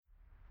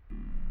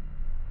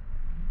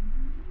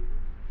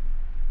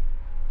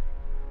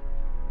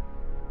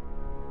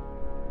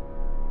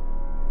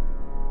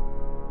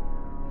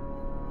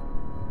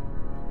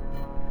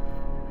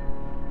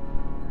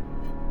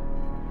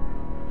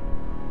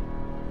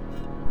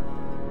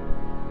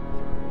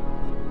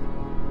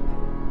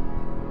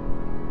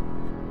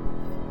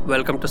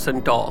Welcome to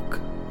Sin Talk.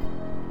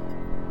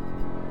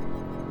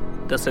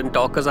 The Sin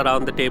Talkers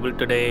around the table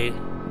today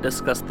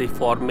discuss the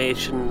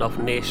formation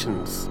of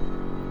nations.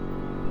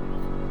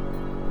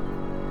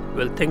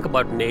 We'll think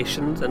about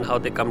nations and how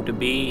they come to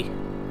be,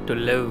 to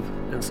live,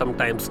 and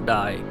sometimes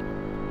die.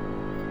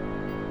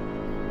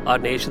 Are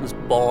nations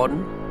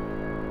born?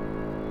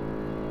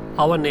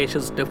 How are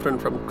nations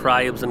different from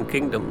tribes and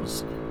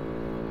kingdoms?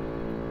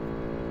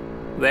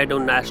 Where do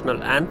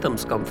national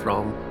anthems come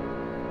from?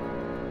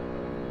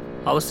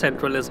 How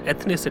central is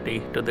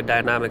ethnicity to the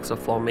dynamics of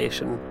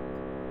formation?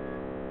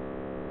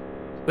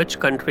 Which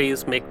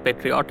countries make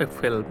patriotic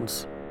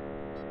films?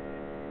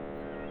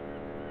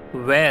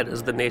 Where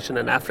is the nation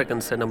in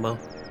African cinema?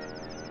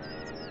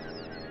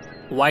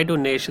 Why do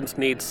nations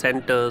need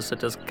centers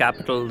such as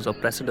capitals or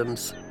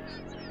presidents?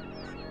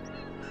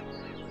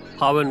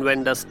 How and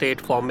when does state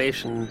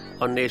formation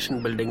or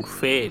nation building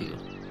fail?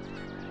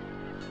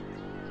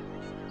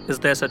 Is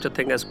there such a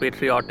thing as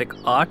patriotic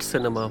art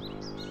cinema?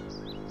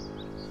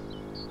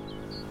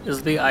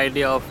 Is the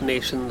idea of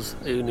nations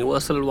a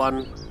universal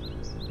one?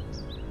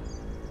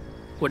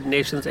 Would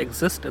nations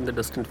exist in the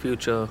distant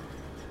future?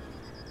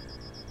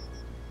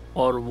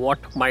 Or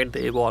what might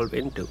they evolve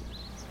into?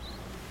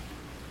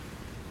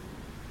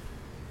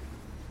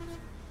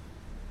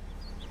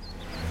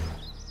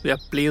 We are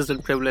pleased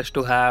and privileged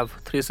to have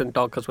three Sin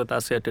Talkers with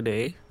us here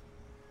today.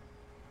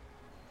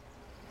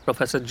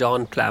 Professor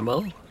John Clammer.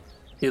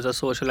 He is a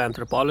social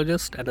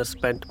anthropologist and has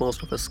spent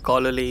most of his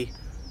scholarly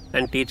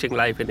and teaching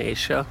life in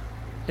Asia.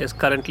 He is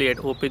currently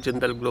at O.P.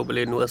 Jindal Global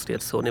University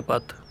at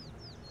Sonipat.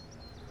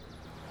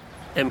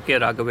 M.K.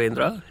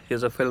 Raghavendra. He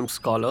is a film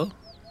scholar.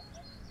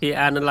 He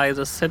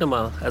analyzes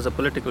cinema as a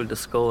political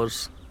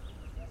discourse.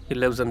 He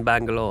lives in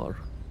Bangalore.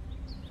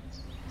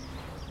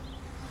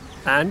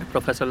 And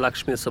Professor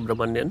Lakshmi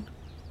Subramanian.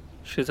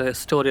 She's a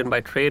historian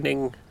by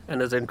training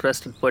and is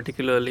interested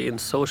particularly in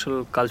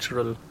social,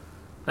 cultural,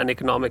 and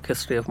economic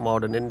history of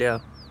modern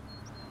India.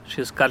 She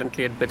is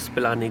currently at BITS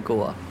Pilani,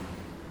 Goa.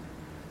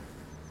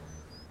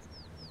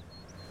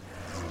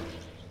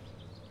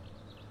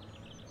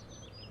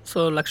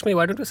 So, Lakshmi,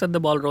 why don't we set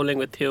the ball rolling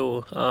with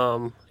you?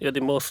 You're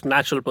the most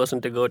natural person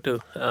to go to.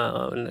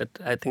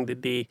 I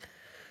think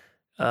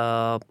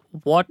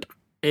what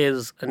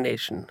is a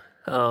nation?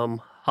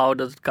 How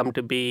does it come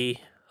to be?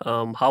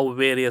 How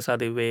various are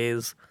the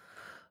ways?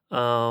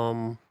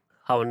 How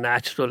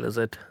natural is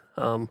it?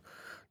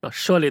 Now,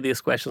 surely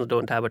these questions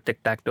don't have a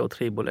tic-tac-toe,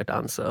 three-bullet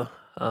answer.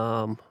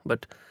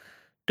 But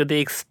to the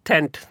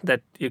extent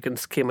that you can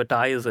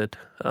schematize it,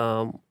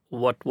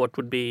 what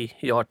would be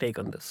your take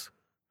on this?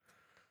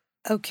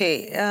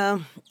 Okay,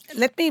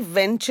 let me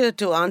venture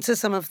to answer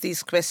some of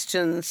these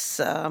questions,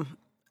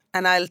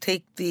 and I'll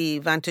take the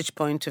vantage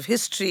point of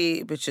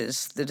history, which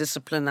is the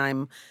discipline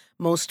I'm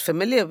most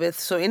familiar with.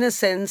 So in a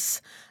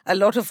sense, a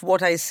lot of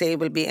what I say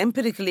will be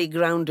empirically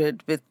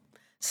grounded with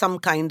some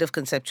kind of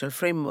conceptual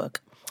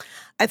framework.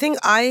 I think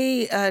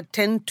I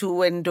tend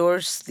to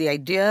endorse the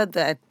idea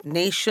that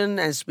nation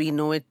as we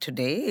know it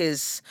today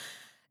is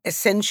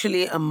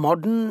essentially a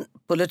modern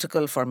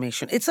political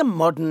formation. It's a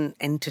modern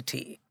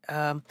entity.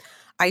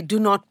 I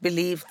do not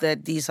believe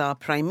that these are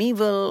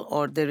primeval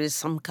or there is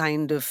some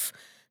kind of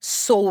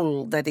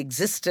soul that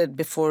existed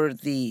before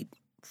the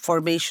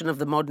formation of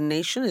the modern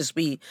nation as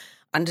we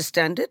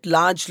understand it,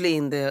 largely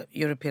in the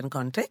European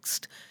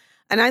context.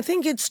 And I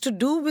think it's to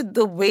do with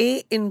the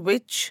way in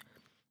which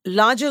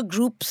larger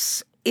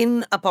groups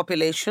in a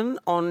population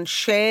on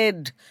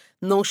shared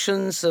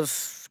notions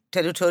of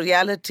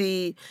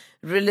territoriality,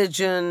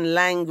 religion,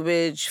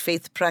 language,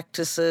 faith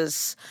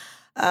practices,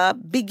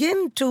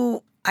 begin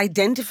to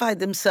identify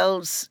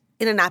themselves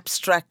in an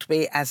abstract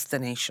way as the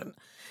nation.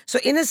 So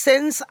in a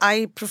sense,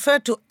 I prefer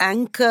to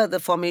anchor the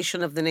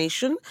formation of the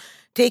nation,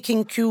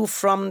 taking cue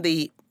from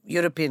the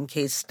European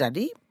case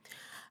study.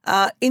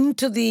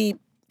 Into the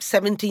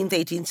 17th,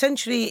 18th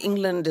century,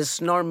 England is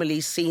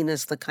normally seen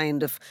as the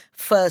kind of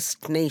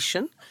first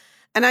nation.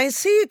 And I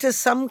see it as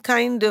some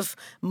kind of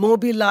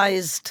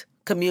mobilized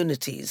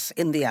communities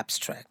in the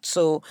abstract.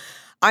 So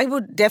I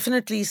would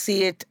definitely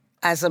see it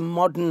as a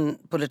modern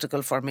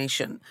political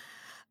formation.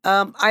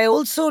 I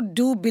also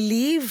do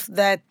believe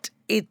that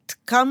it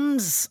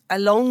comes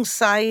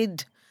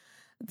alongside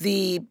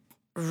the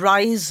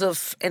rise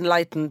of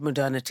enlightened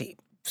modernity.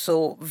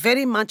 So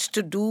very much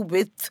to do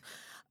with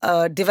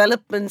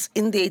developments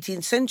in the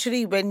 18th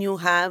century when you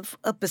have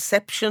a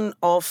perception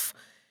of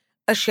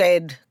a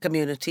shared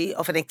community,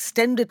 of an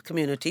extended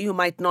community. You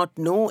might not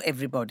know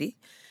everybody,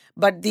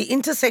 but the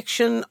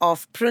intersection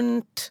of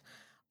print,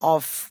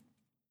 of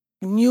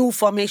new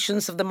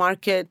formations of the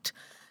market,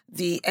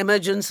 the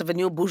emergence of a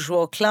new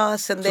bourgeois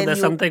class, and then there's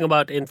something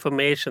about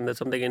information. There's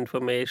something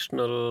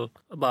informational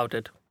about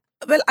it.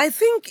 Well, I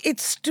think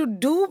it's to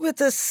do with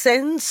a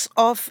sense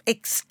of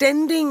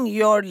extending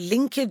your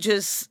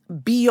linkages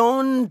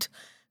beyond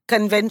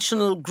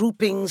conventional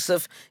groupings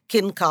of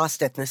kin,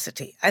 caste,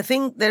 ethnicity. I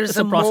think there is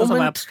a process of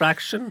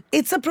abstraction.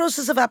 It's a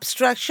process of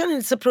abstraction.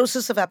 It's a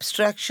process of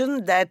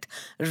abstraction that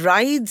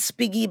rides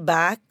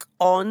piggyback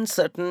on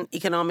certain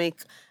economic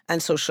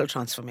and social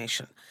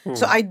transformation.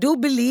 So I do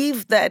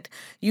believe that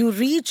you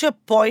reach a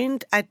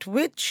point at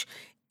which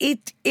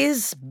it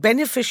is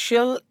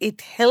beneficial,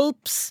 it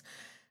helps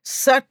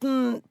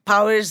certain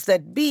powers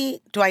that be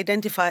to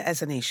identify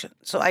as a nation.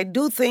 So I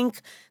do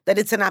think that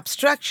it's an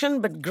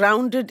abstraction but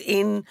grounded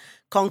in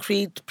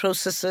concrete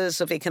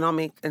processes of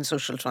economic and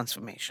social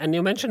transformation. And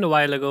you mentioned a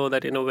while ago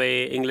that in a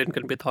way England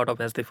can be thought of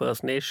as the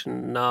first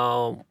nation.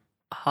 Now,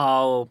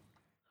 how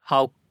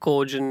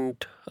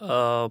cogent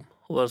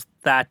was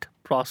that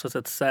process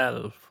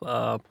itself?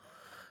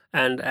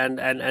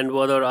 And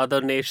were there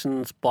other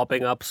nations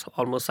popping up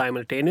almost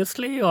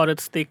simultaneously, or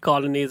it's the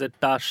colonies it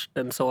touched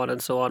and so on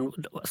and so on?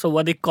 So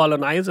were the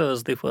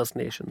colonizers the first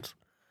nations?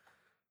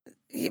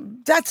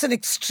 That's an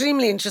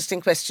extremely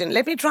interesting question.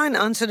 Let me try and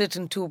answer it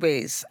in two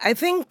ways. I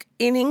think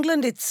in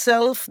England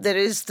itself, there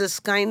is this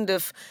kind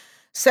of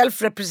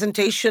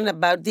self-representation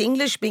about the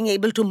English being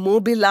able to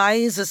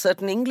mobilize a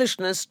certain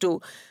Englishness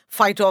to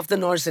fight off the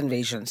Norse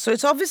invasion. So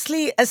it's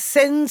obviously a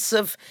sense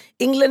of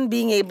England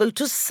being able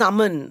to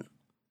summon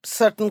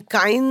certain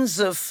kinds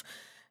of,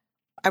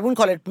 I wouldn't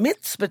call it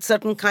myths, but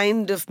certain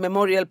kind of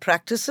memorial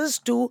practices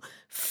to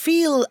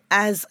feel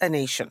as a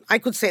nation. I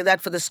could say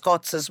that for the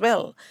Scots as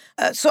well.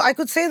 So I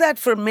could say that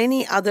for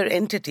many other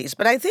entities.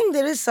 But I think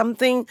there is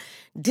something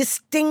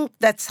distinct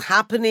that's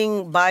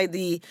happening by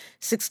the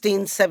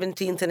 16th,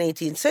 17th and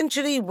 18th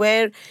century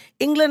where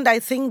England, I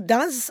think,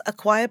 does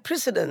acquire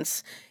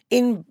precedence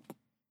in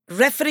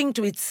referring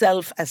to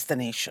itself as the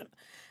nation.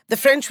 The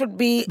French would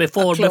be a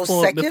close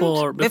second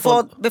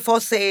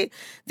before, say,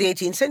 the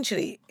 18th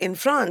century. In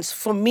France,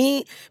 for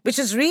me, which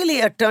is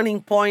really a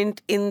turning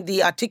point in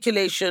the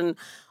articulation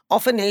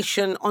of a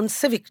nation on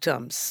civic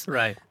terms.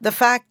 Right. The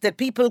fact that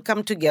people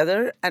come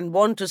together and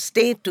want to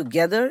stay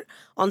together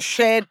on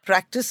shared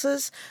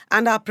practices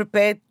and are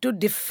prepared to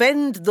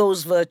defend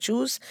those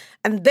virtues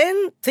and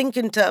then think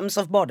in terms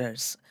of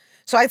borders.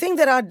 So I think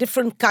there are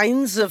different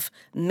kinds of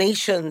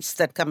nations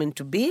that come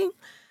into being.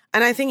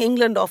 And I think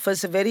England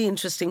offers a very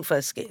interesting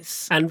first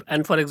case.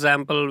 And for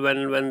example,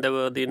 when there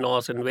were the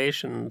Norse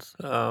invasions,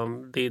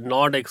 the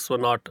Nordics were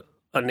not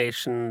a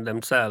nation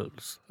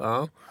themselves.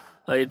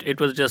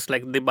 It was just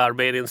like the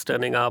barbarians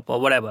turning up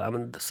or whatever. I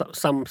mean,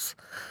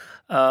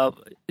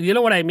 you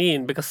know what I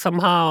mean? Because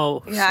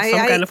somehow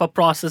some kind of a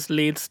process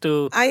leads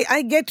to...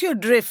 I get your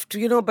drift,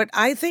 but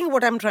I think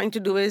what I'm trying to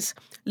do is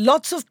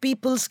lots of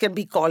peoples can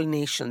be called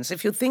nations.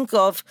 If you think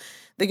of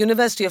the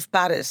University of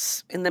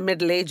Paris in the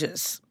Middle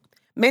Ages,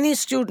 many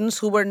students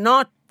who were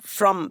not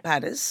from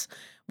Paris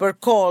were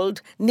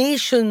called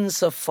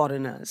nations of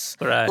foreigners,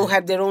 right, who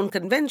had their own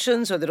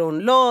conventions or their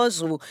own laws,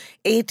 who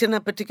ate in a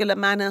particular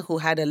manner, who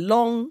had a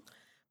long.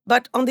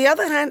 But on the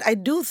other hand, I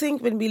do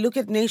think when we look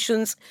at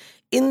nations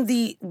in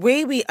the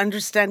way we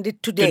understand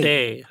it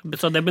today.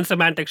 So there have been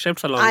semantic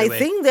shifts along the way. I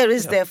think there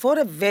is therefore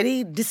a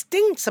very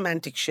distinct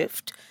semantic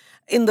shift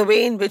in the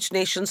way in which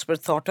nations were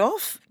thought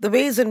of, the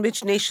ways in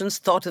which nations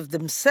thought of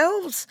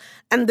themselves,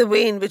 and the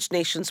way in which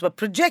nations were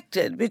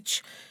projected,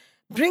 which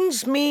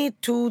brings me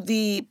to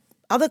the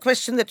other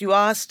question that you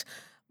asked,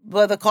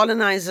 were the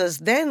colonizers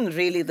then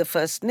really the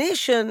first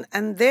nation?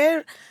 And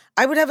there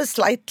I would have a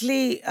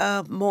slightly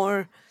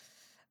more,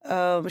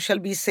 shall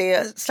we say,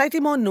 a slightly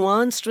more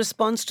nuanced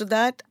response to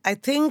that. I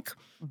think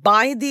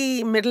by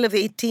the middle of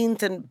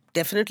 18th and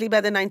definitely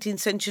by the 19th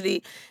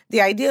century,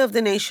 the idea of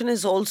the nation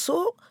is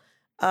also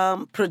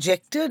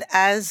projected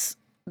as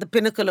the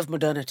pinnacle of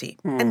modernity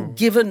and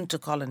given to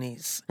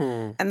colonies.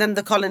 And then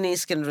the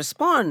colonies can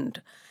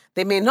respond.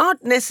 They may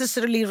not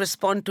necessarily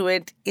respond to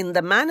it in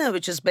the manner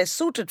which is best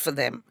suited for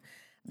them.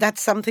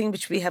 That's something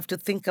which we have to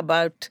think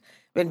about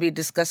when we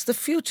discuss the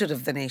future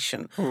of the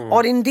nation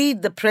or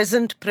indeed the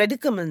present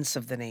predicaments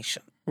of the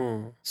nation.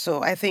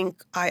 So I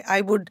think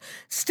I would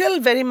still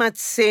very much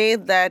say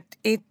that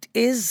it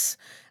is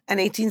an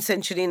 18th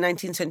century,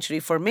 19th century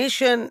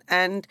formation,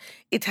 and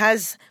it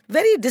has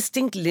very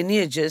distinct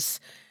lineages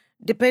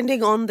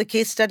depending on the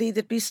case study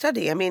that we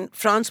study. I mean,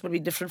 France would be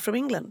different from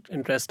England.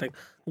 Interesting.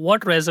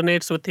 What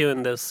resonates with you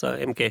in this,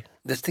 MK?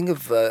 This thing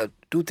of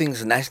two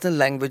things, national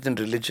language and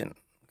religion.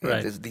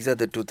 Right. These are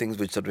the two things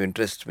which sort of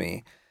interest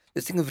me.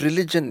 This thing of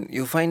religion,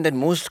 you find that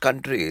most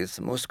countries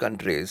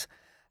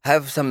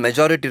have some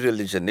majority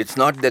religion. It's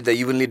not that they're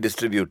evenly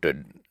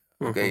distributed.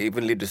 Okay,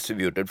 evenly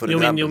distributed. For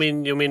example,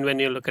 you mean when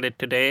you look at it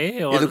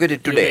today, or you look at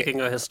it today, you're making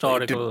a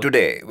historical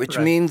today, which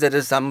means there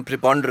is some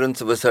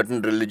preponderance of a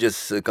certain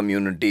religious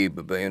community,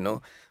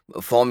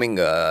 forming,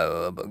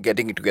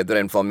 getting together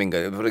and forming.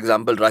 For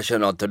example,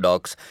 Russian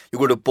Orthodox. You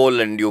go to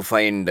Poland, you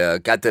find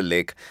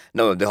Catholic.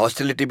 No, the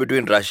hostility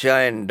between Russia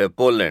and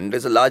Poland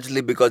is largely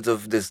because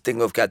of this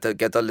thing of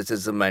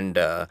Catholicism and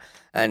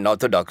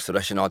Orthodox,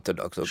 Russian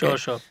Orthodox. Okay?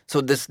 Sure.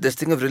 So this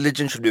thing of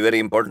religion should be very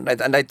important.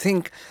 And I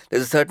think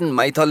there's a certain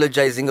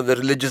mythologizing of the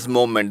religious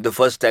moment, the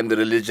first time the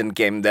religion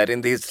came there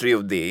in the history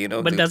of the,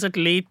 But does it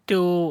lead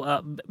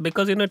to,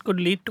 because, it could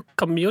lead to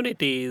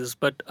communities,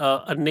 but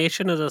a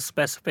nation is a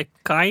specific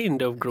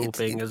kind of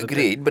grouping, isn't it?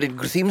 Agreed, but it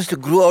seems to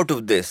grow out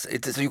of this.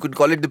 So you could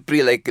call it the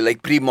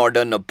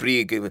pre-modern or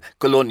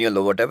pre-colonial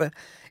or whatever.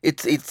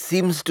 it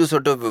seems to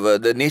sort of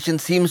the nation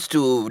seems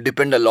to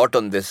depend a lot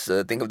on this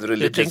thing of the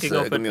religious thinking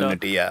of it,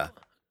 community.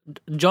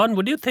 John,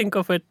 would you think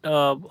of it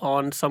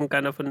on some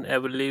kind of an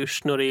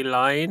evolutionary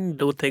line?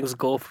 Do things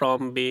go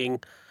from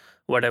being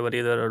whatever,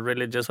 either a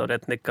religious or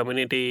ethnic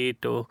community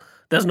to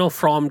there's no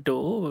from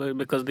to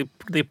because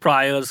the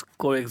priors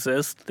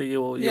coexist.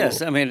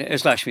 Yes, I mean,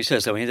 as Lakshmi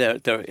says, I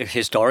mean,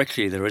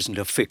 historically there isn't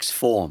a fixed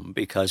form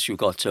because you've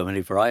got so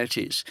many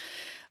varieties.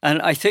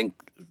 And I think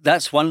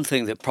that's one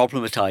thing that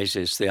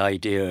problematizes the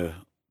idea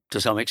to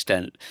some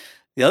extent.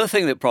 The other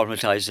thing that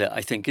problematizes it,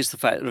 I think, is the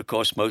fact that, of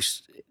course,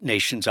 most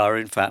nations are,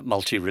 in fact,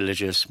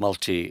 multi-religious,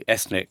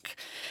 multi-ethnic.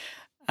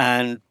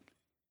 And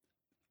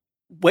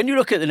when you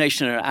look at the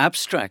nation in an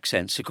abstract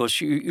sense, of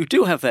course, you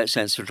do have that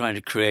sense of trying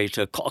to create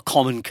a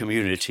common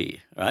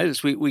community, right?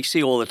 As we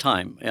see all the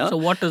time. Yeah? So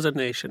what is a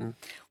nation?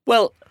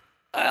 Well,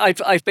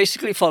 I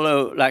basically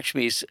follow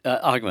Lakshmi's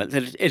argument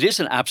that it is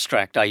an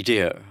abstract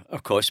idea,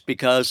 of course,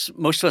 because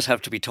most of us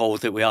have to be told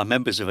that we are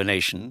members of a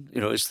nation.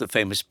 You know, as the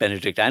famous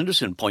Benedict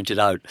Anderson pointed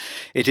out,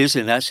 it is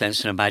in that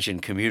sense an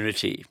imagined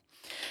community.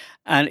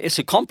 And it's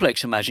a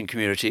complex imagined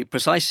community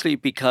precisely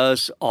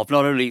because of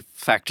not only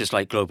factors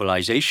like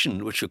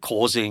globalization, which are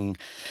causing,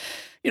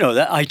 you know,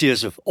 the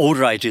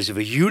older ideas of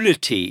a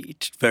unity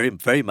very,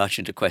 very much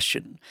into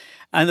question.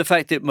 And the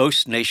fact that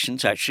most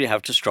nations actually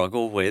have to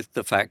struggle with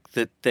the fact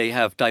that they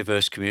have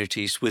diverse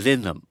communities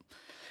within them.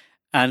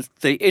 And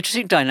the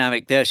interesting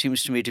dynamic there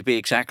seems to me to be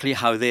exactly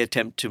how they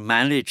attempt to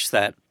manage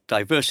that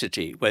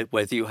diversity,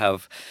 whether you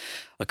have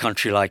a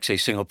country like, say,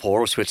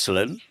 Singapore or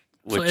Switzerland,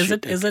 which so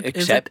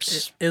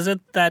is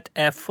it that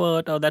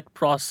effort or that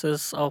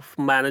process of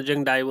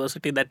managing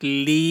diversity that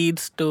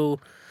leads to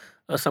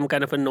some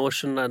kind of a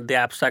notion, the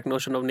abstract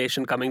notion of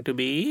nation coming to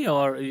be,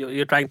 or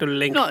you're trying to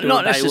link to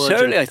not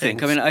necessarily, I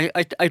things? think. I mean,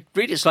 I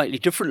read it slightly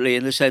differently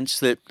in the sense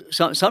that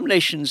some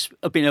nations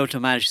have been able to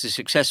manage this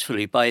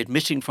successfully by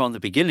admitting from the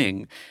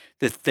beginning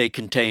that they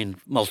contain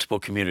multiple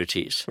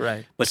communities.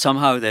 Right. But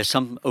somehow there's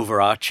some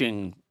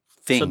overarching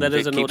thing. So there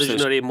is an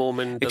originary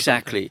moment.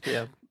 Exactly.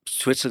 Yeah.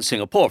 Switzerland,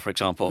 Singapore, for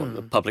example,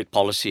 the public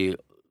policy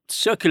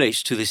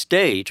circulates to this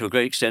day to a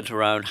great extent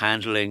around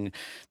handling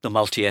the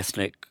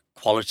multi-ethnic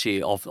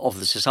quality of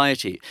the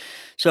society.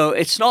 So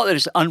it's not that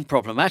it's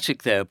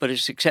unproblematic there, but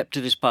it's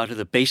accepted as part of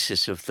the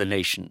basis of the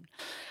nation.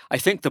 I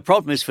think the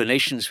problem is for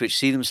nations which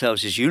see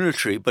themselves as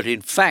unitary, but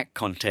in fact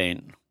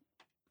contain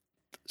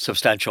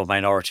substantial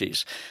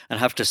minorities and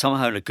have to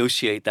somehow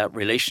negotiate that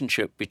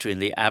relationship between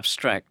the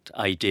abstract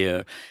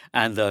idea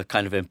and the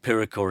kind of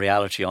empirical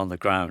reality on the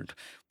ground,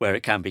 where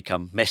it can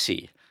become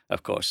messy,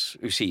 of course.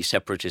 You see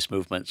separatist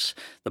movements,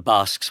 the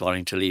Basques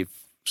wanting to leave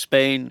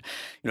Spain,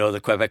 you know, the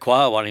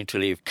Quebecois wanting to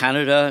leave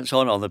Canada and so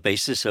on the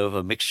basis of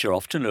a mixture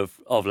often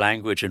of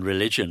language and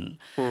religion,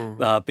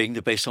 being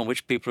the base on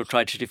which people have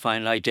tried to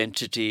define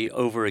identity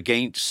over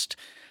against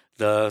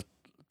the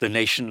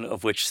nation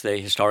of which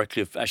they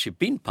historically have actually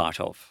been part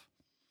of.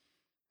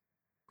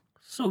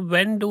 So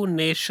when do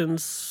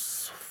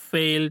nations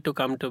fail to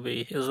come to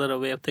be? Is there a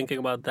way of thinking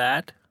about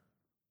that?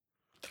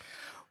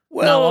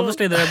 Well, now,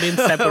 obviously, there have been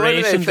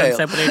separations and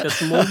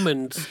separatist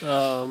movements.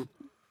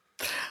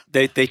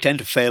 They tend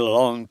to fail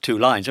along two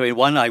lines. I mean,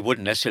 one I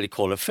wouldn't necessarily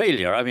call a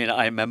failure. I mean,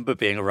 I remember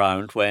being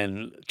around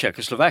when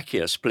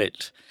Czechoslovakia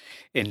split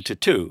into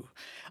two.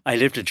 I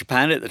lived in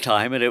Japan at the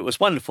time, and it was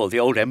wonderful. The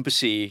old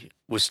embassy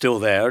was still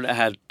there, and it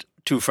had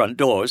two front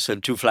doors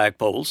and two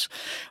flagpoles.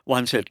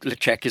 One said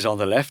Czech is on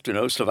the left, you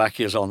know,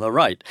 Slovakia is on the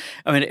right.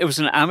 I mean, it was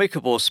an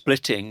amicable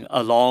splitting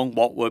along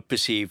what were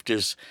perceived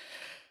as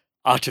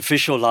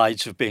artificial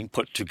lines of being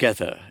put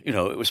together. You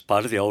know, it was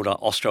part of the old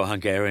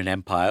Austro-Hungarian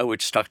Empire,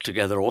 which stuck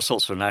together all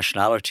sorts of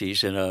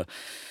nationalities in a,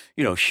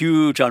 you know,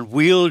 huge,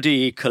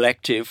 unwieldy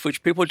collective,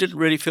 which people didn't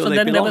really feel they belonged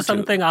to. So then there was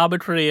something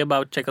arbitrary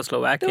about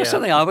Czechoslovakia. There was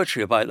something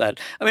arbitrary about that.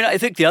 I mean, I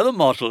think the other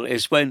model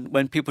is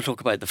when people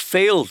talk about the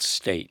failed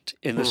state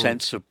in the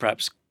sense of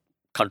perhaps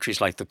countries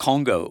like the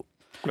Congo,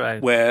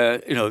 right,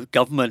 where, you know,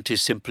 government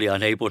is simply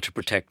unable to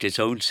protect its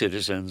own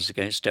citizens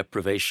against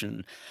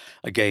deprivation,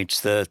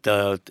 against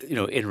the you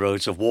know,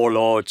 inroads of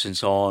warlords and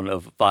so on,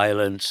 of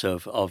violence,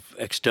 of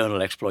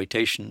external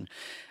exploitation,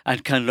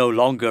 and can no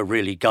longer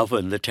really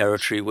govern the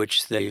territory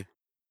which they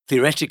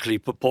theoretically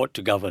purport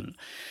to govern.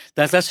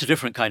 That's a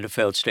different kind of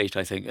failed state,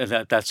 I think,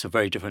 and that's a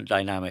very different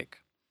dynamic.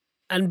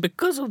 And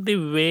because of the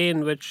way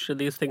in which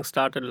these things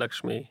started,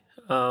 Lakshmi,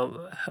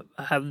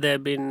 have there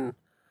been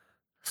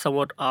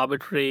somewhat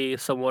arbitrary,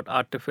 somewhat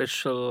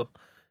artificial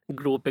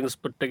groupings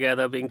put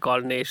together being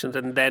called nations,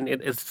 and then it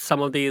is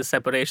some of these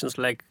separations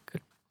like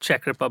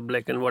Czech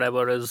Republic and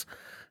whatever is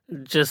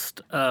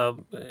just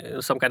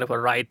some kind of a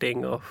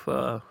writing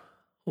of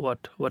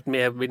what may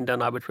have been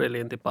done arbitrarily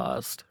in the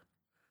past?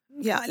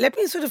 Yeah, let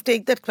me sort of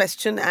take that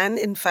question and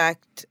in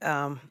fact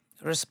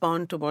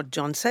respond to what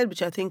John said,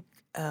 which I think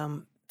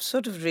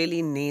sort of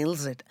really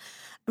nails it.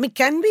 I mean,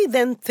 can we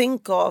then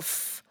think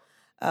of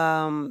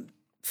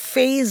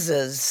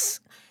phases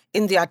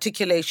in the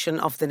articulation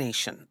of the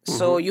nation.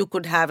 So you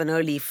could have an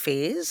early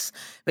phase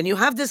when you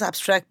have this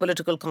abstract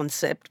political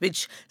concept,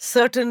 which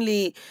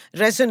certainly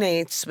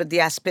resonates with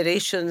the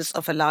aspirations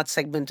of a large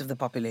segment of the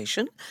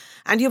population.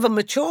 And you have a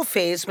mature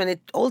phase when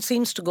it all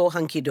seems to go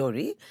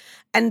hunky-dory.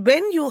 And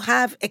when you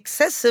have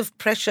excessive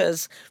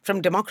pressures from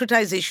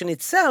democratization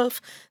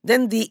itself,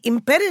 then the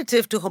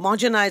imperative to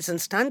homogenize and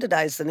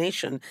standardize the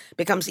nation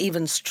becomes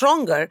even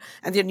stronger,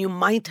 and then you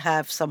might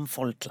have some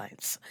fault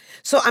lines.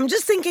 So I'm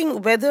just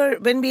thinking whether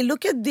when we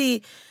look at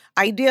the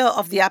idea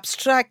of the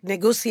abstract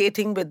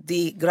negotiating with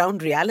the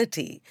ground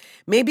reality,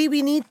 maybe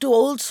we need to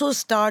also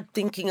start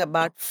thinking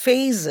about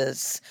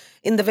phases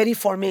in the very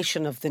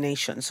formation of the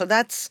nation. So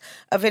that's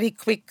a very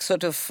quick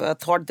sort of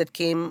thought that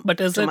came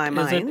to my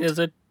mind. Is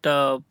it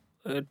to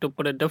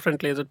put it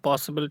differently, is it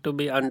possible to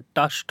be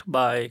untouched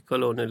by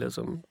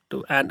colonialism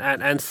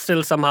and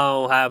still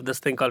somehow have this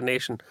thing called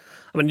nation?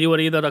 I mean, you were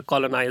either a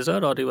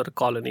colonizer or you were a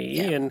colony,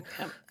 and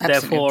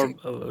therefore,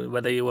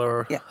 whether you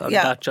were a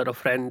Dutch or a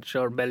French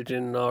or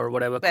Belgian or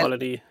whatever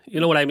colony, you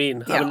know what I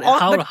mean? I mean,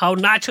 how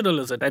natural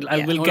is it?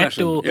 We'll get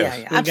to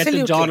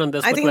John on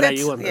this, but where are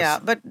you on this? Yeah,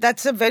 but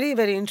that's a very,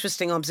 very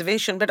interesting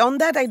observation. But on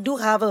that, I do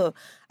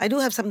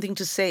have something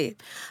to say.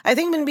 I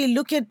think when we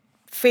look at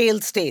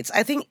failed states,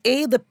 I think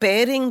the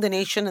pairing the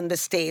nation and the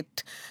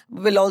state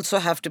will also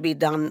have to be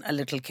done a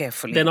little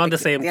carefully. They're not the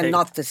same thing. They're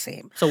not the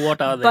same. So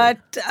what are they? But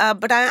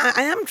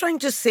I am trying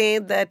to say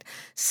that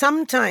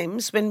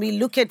sometimes when we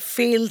look at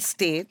failed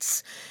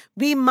states,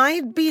 we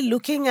might be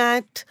looking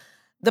at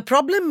the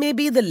problem may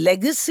be the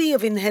legacy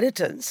of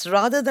inheritance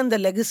rather than the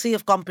legacy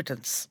of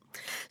competence.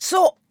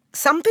 So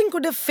something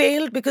could have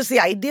failed because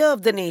the idea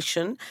of the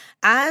nation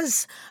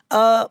as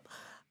a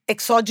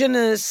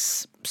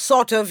exogenous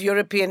sort of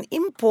European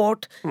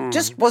import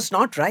just was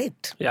not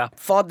right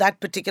for that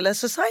particular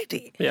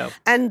society.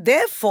 And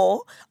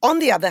therefore, on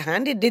the other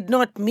hand, it did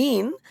not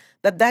mean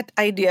that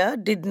idea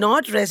did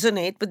not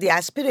resonate with the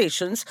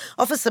aspirations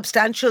of a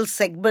substantial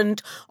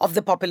segment of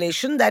the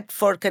population that,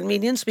 for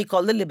convenience, we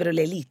call the liberal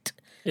elite,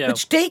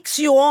 which takes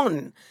you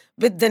on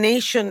with the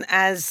nation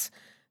as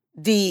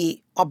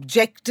the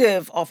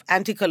objective of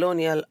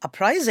anti-colonial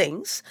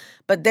uprisings.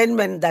 But then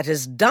when that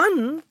is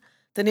done,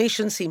 the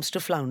nation seems to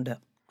flounder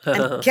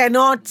and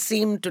cannot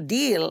seem to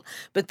deal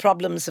with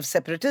problems of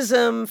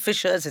separatism,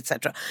 fissures,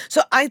 etc.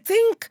 So I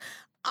think,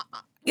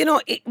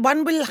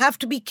 one will have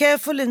to be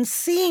careful in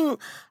seeing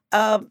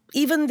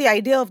even the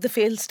idea of the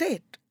failed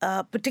state,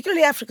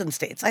 particularly African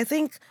states. I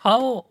think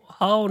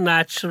how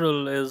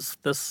natural is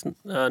this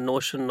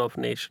notion of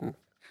nation?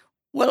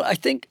 Well, I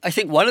think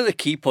one of the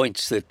key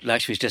points that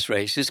Lakshmi's just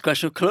raised is the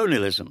question of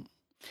colonialism.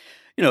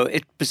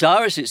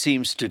 Bizarre as it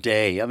seems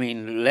today, I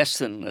mean, less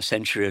than a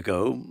century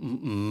ago,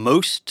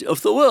 most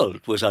of the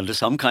world was under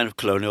some kind of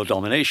colonial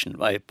domination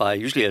by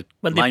usually a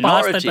minority. But the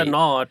past that were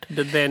not,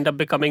 did they end up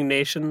becoming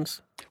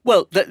nations?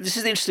 Well, this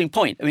is the interesting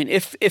point. I mean,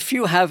 if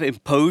you have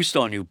imposed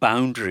on you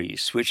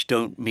boundaries which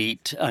don't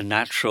meet a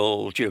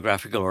natural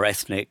geographical or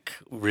ethnic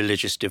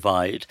religious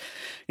divide,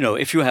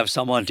 if you have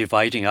someone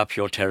dividing up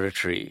your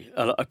territory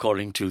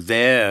according to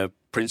their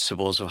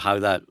principles of how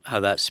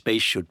that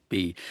space should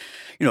be,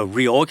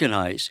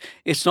 reorganized,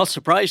 it's not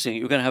surprising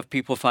you're going to have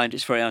people find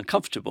it's very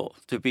uncomfortable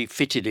to be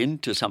fitted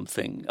into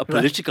something, a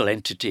political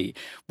entity,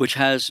 which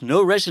has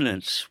no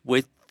resonance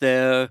with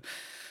their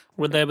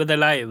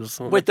lives,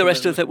 with the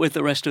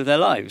rest of their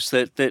lives.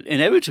 That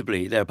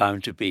inevitably there are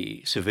bound to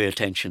be severe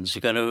tensions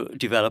are going to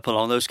develop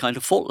along those kind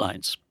of fault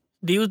lines.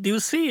 Do you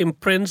see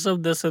imprints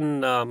of this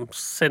in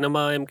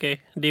cinema, MK?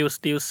 Do you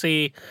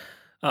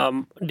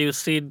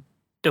see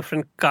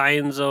different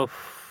kinds of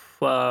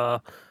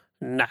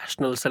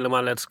national cinema,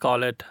 let's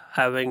call it,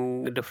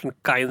 having different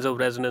kinds of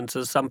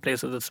resonances? Some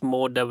places it's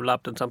more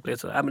developed, and some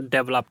places,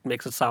 developed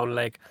makes it sound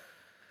like,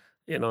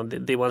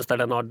 the ones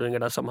that are not doing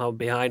it are somehow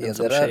behind in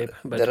some shape.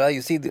 But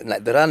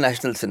there are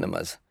national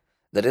cinemas.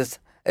 There is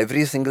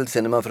every single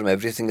cinema from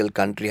every single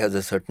country has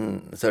a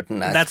certain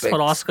aspect. That's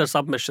for Oscar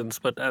submissions,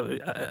 but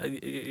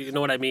you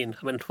know what I mean.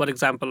 I mean, for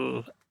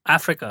example,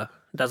 Africa,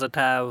 does it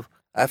have...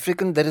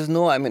 African, there is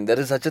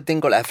such a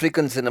thing called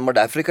African cinema, but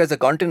Africa is a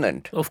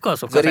continent. Of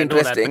course. Very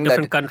interesting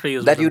different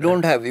countries that you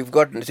don't have. You've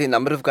got, a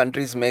number of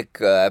countries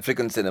make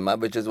African cinema,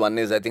 which is one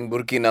is, I think,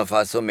 Burkina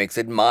Faso makes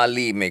it,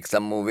 Mali makes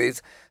some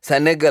movies,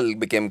 Senegal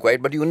became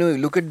quite, but you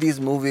look at these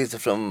movies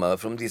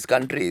from these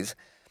countries,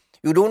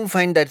 you don't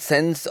find that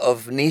sense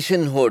of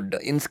nationhood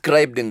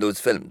inscribed in those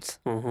films,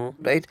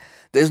 right?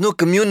 There's no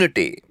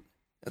community.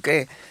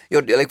 Okay,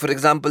 like for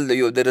example,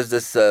 there is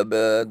this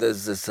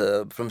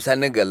from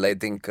Senegal, I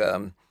think,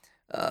 a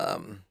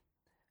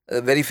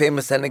very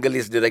famous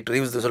Senegalese director.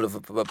 He was the sort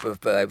of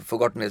I've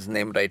forgotten his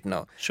name right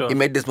now. Sure. He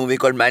made this movie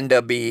called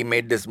Mandabi. He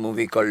made this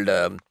movie called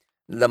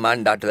The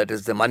Mandat, that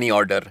is the money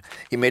order.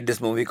 He made this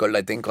movie called,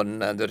 I think, on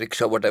the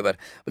rickshaw, whatever.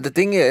 But the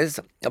thing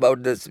is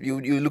about this, you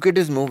look at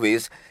his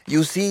movies,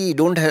 you see, you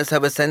don't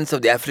have a sense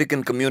of the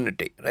African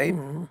community, right?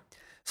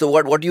 So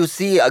what you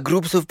see are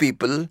groups of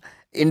people,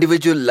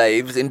 individual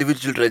lives,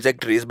 individual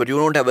trajectories, but you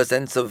don't have a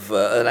sense of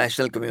a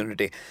national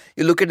community.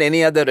 You look at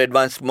any other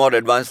more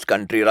advanced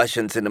country,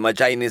 Russian cinema,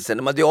 Chinese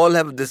cinema, they all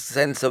have this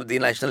sense of the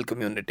national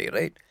community,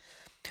 right?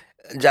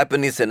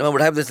 Japanese cinema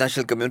would have this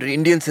national community.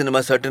 Indian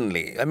cinema,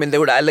 certainly. I mean, they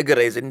would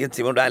allegorize, Indian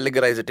cinema would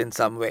allegorize it in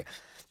some way.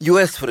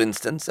 US, for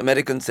instance,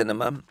 American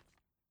cinema,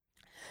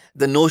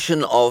 the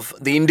notion of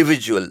the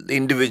individual,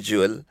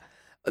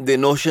 the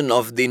notion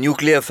of the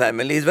nuclear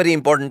family is very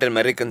important in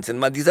American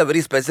cinema. These are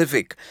very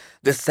specific.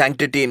 The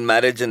sanctity in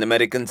marriage in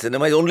American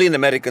cinema is only in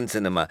American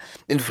cinema.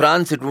 In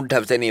France, it wouldn't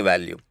have any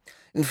value.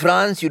 In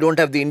France, you don't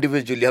have the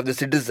individual, you have the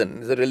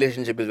citizen. The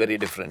relationship is very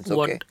different.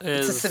 Okay?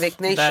 It's a civic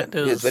nation.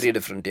 It's very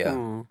different,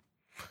 yeah.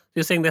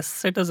 You're saying the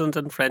citizens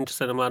in French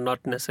cinema are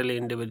not necessarily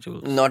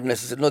individuals? Not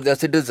necessarily. No, they're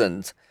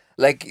citizens.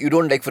 Like, you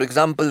don't like, for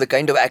example, the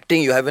kind of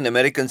acting you have in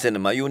American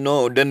cinema. You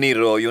know De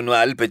Niro, you know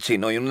Al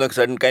Pacino, you know the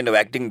certain kind of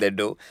acting they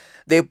do.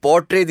 They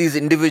portray these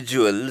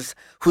individuals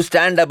who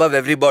stand above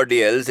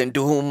everybody else and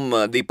to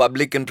whom the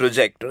public can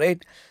project,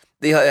 right?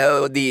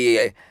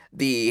 The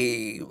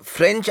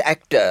French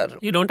actor...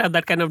 You don't have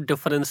that kind of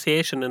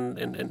differentiation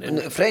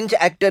in... French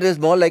actor is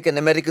more like an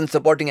American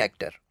supporting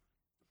actor.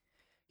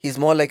 He's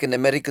more like an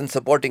American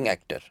supporting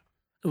actor.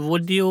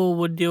 Would you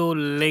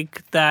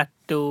link that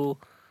to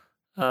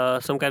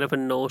some kind of a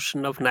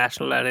notion of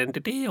national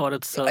identity, or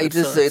it's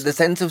the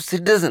sense of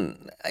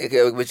citizen,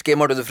 which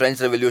came out of the French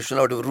Revolution,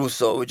 out of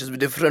Rousseau, which is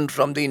different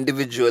from the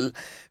individual,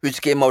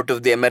 which came out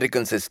of the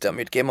American system.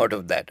 It came out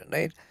of that,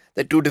 right?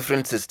 They're two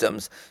different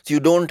systems. So you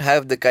don't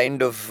have the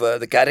kind of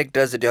the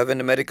characters that you have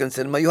in American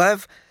cinema. You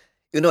have,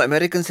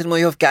 American cinema,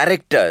 you have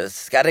character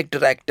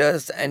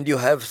actors, and you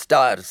have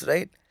stars,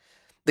 right?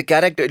 The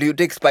character, you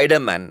take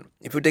Spider-Man.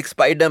 If you take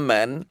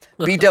Spider-Man,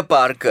 Peter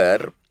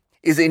Parker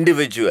is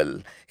individual.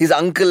 His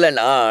uncle and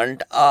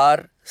aunt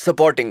are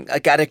supporting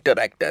character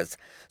actors.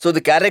 So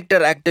the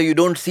character actor, you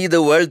don't see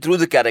the world through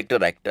the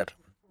character actor.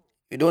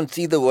 You don't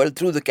see the world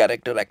through the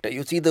character actor.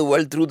 You see the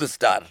world through the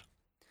star.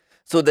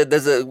 So that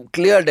there's a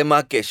clear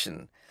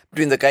demarcation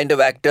between the kind of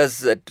actors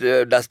that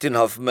Dustin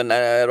Hoffman,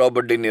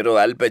 Robert De Niro,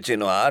 Al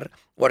Pacino are,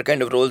 what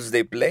kind of roles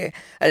they play,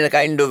 and the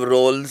kind of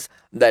roles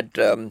that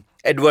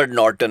Edward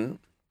Norton,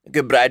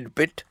 Brad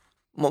Pitt,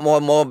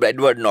 more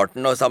Edward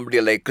Norton or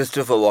somebody like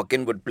Christopher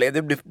Walken would play.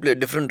 They play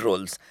different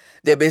roles.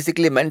 They're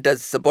basically meant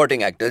as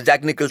supporting actors.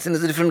 Jack Nicholson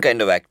is a different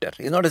kind of actor.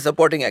 He's not a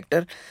supporting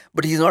actor,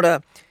 but he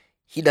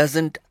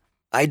doesn't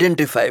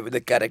identify with the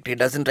character. He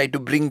doesn't try to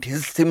bring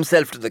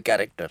himself to the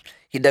character.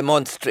 He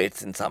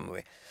demonstrates in some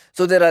way.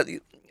 So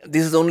this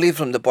is only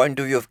from the point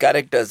of view of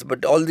characters,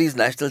 but all these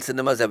national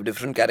cinemas have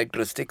different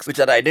characteristics which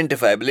are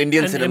identifiable.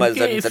 Indian cinema has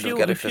certain set of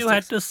characteristics. If you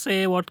had to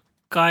say what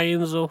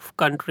kinds of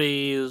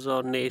countries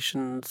or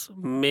nations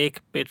make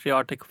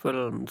patriotic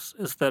films,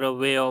 is there a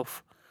way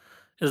of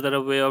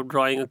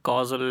drawing a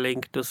causal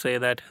link to say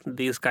that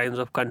these kinds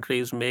of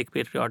countries make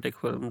patriotic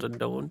films and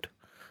don't?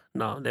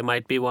 No, there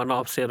might be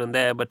one-offs here and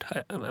there, but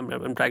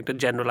I'm trying to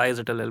generalize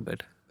it a little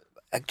bit.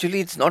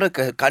 Actually, it's not a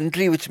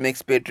country which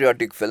makes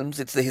patriotic films.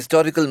 It's the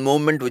historical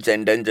moment which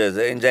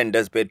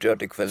engenders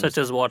patriotic films. Such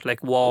as what,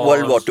 like wars?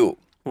 World War II.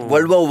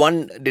 World War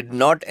I did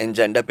not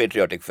engender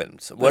patriotic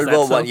films. World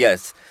War I,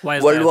 yes.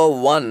 World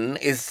War I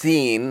is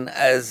seen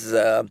as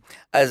an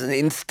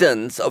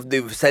instance of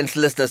the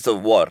senselessness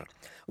of war.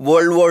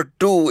 World War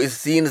II is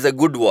seen as a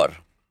good war.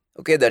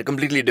 Okay, they're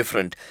completely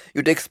different.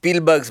 You take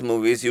Spielberg's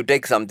movies, you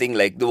take something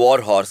like The War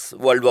Horse,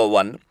 World War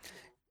I.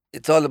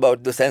 It's all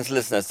about the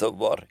senselessness of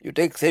war. You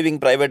take Saving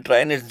Private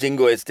Ryan, it's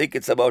jingoistic,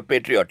 it's about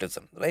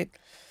patriotism, right?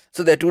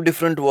 So they're two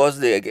different wars,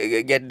 they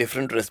get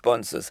different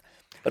responses.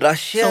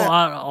 Russia... So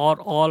are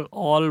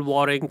all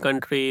warring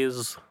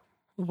countries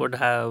would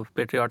have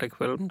patriotic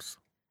films?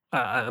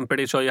 I'm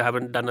pretty sure you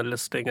haven't done a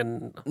listing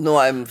and no,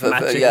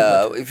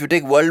 if you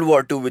take World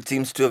War II, which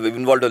seems to have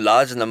involved a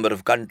large number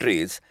of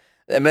countries,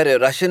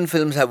 Russian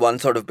films have one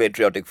sort of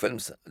patriotic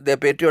films. Their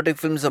patriotic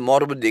films are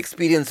more about the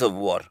experience of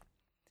war.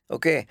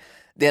 Okay?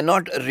 They're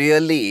not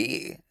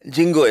really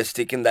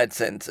jingoistic in that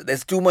sense.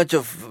 There's too much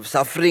of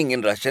suffering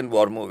in Russian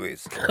war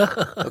movies.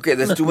 Okay,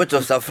 there's too much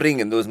of suffering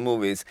in those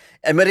movies.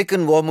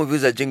 American war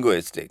movies are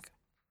jingoistic.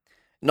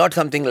 Not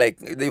something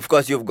like, of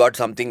course, you've got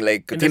something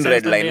like Thin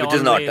Red Line, which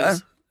is not.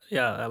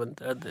 Yeah,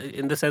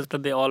 in the sense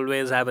that they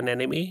always have an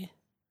enemy.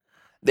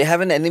 They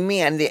have an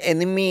enemy, and the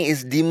enemy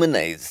is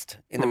demonized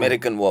in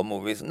American war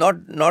movies. Not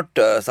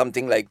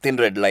something like Thin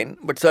Red Line,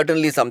 but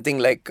certainly something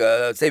like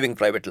Saving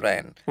Private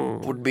Ryan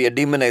would be a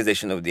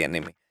demonization of the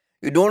enemy.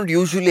 You don't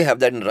usually have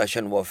that in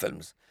Russian war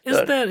films.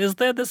 Is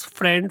there this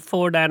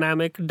friend-foe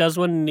dynamic? Does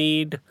one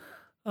need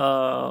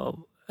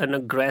an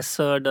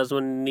aggressor? Does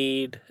one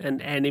need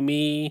an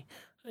enemy?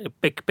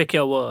 Pick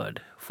your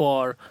word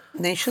for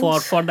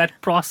nations? for that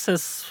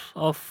process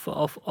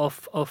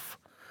of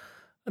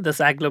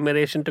this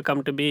agglomeration to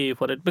come to be,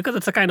 for it, because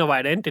it's a kind of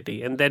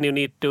identity, and then you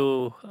need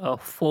to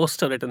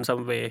foster it in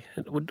some way.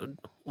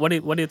 What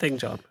do you think,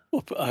 John?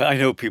 Well, I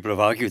know people have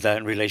argued that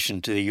in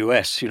relation to the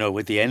US.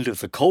 With the end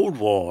of the Cold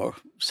War,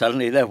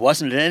 suddenly there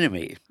wasn't an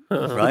enemy.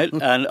 right?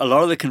 And a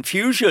lot of the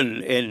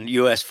confusion in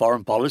US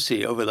foreign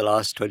policy over the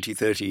last 20,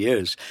 30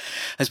 years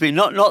has been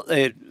not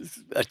the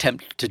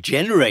attempt to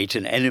generate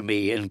an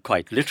enemy in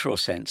quite literal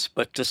sense,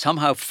 but to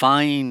somehow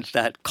find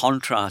that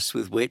contrast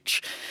with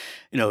which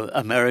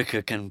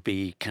America can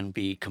be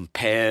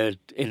compared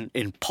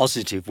in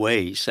positive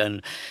ways,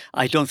 and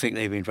I don't think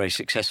they've been very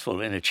successful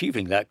in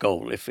achieving that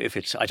goal. If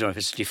it's, I don't know if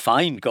it's a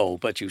defined goal,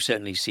 but you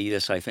certainly see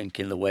this, I think,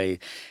 in the way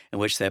in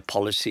which their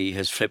policy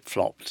has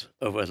flip-flopped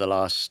over the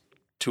last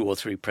 2 or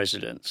 3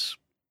 presidents.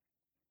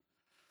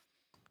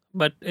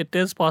 But it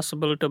is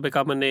possible to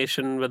become a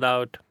nation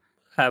without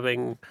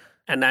having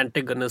an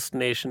antagonist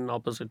nation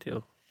opposite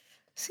you.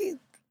 See,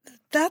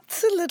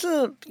 that's a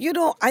little,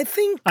 I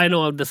think... I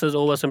know this is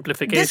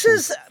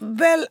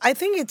oversimplification. I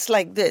think it's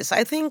like this.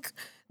 I think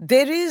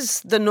there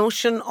is the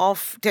notion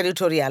of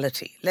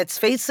territoriality. Let's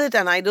face it,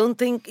 and I don't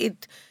think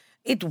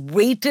it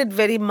waited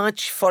very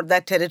much for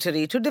that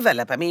territory to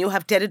develop. I mean, you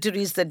have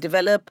territories that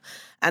develop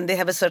and they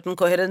have a certain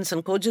coherence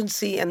and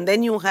cogency, and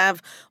then you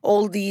have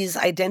all these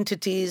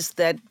identities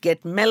that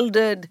get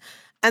melded.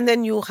 And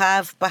then you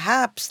have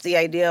perhaps the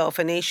idea of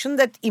a nation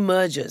that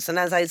emerges. And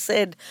as I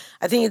said,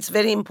 I think it's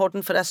very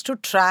important for us to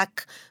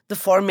track the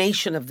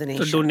formation of the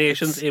nation. So do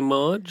nations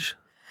emerge?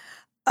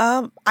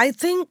 I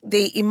think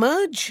they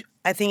emerge,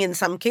 I think in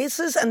some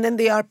cases, and then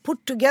they are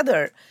put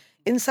together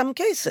in some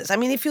cases. I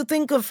mean, if you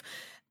think of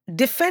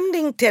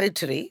defending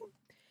territory,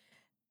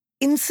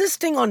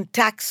 insisting on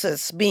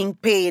taxes being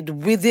paid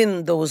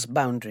within those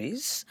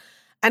boundaries,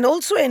 and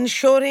also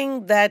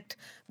ensuring that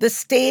the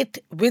state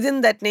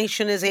within that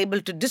nation is able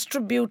to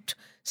distribute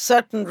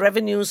certain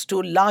revenues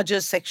to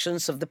larger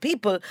sections of the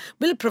people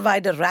will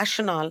provide a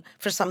rationale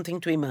for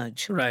something to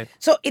emerge. Right.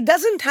 So it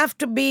doesn't have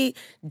to be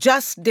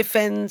just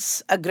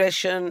defense,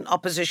 aggression,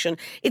 opposition.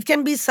 It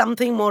can be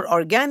something more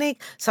organic,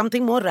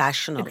 something more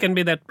rational. It can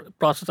be that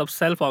process of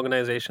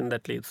self-organization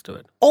that leads to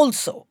it.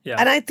 Also. Yeah.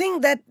 And I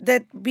think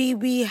that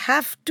we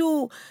have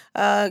to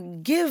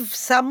give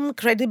some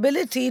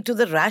credibility to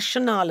the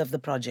rationale of the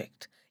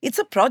project. It's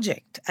a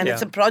project, and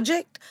it's a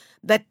project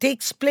that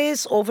takes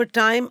place over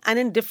time and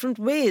in different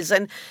ways,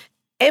 and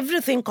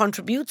everything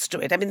contributes to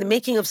it. I mean, the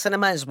making of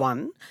cinema is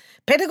one.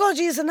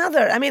 Pedagogy is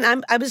another. I mean,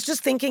 I was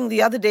just thinking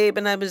the other day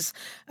when I was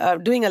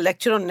doing a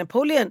lecture on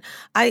Napoleon,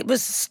 I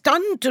was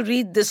stunned to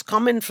read this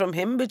comment from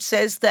him, which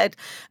says that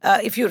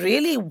if you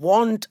really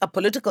want a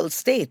political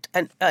state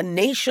and a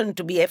nation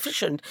to be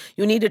efficient,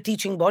 you need a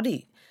teaching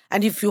body.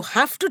 And if you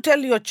have to tell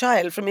your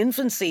child from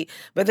infancy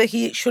whether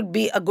he should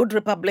be a good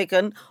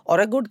Republican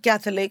or a good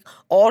Catholic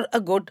or a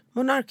good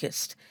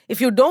monarchist, if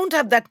you don't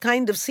have that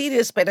kind of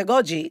serious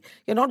pedagogy,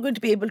 you're not going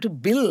to be able to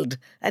build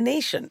a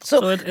nation.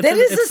 So there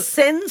is a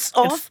sense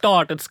of... It's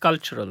taught, it's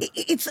cultural.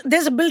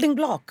 There's a building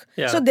block.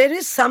 Yeah. So there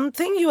is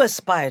something you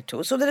aspire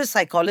to. So there is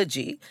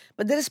psychology,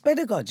 but there is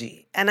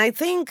pedagogy. And I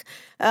think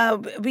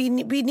we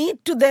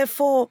need to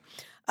therefore...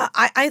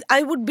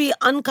 I would be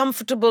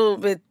uncomfortable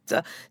with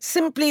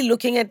simply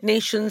looking at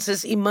nations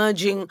as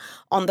emerging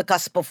on the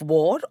cusp of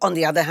war. On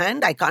the other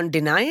hand, I can't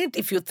deny it.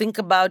 If you think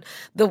about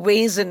the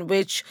ways in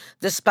which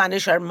the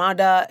Spanish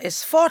Armada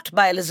is fought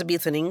by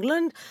Elizabethan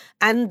England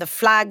and the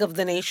flag of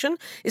the nation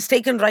is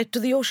taken right to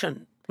the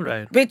ocean.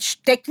 Right.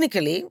 Which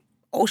technically...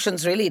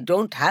 oceans really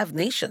don't have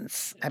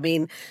nations. I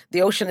mean,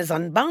 the ocean is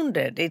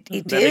unbounded. It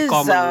is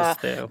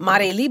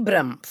mare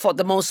liberum for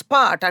the most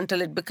part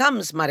until it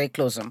becomes mare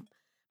closum.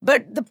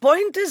 But the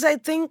point is, I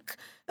think,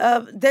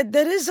 that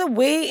there is a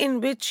way in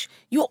which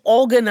you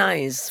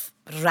organize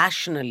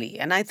rationally.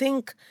 And I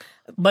think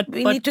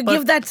we need to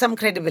give that some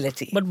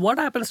credibility. But what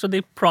happens to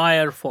the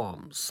prior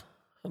forms?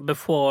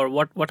 Before,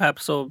 what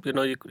happens? So,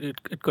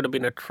 it could have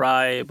been a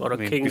tribe or a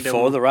kingdom.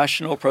 Before the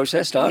rational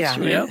process starts?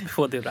 Yeah,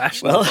 before the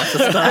rational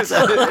process starts.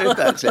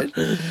 That's it.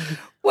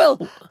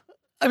 Well...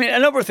 I mean, a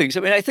number of things. I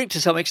mean, I think to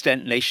some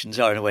extent nations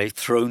are in a way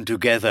thrown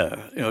together.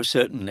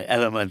 Certain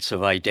elements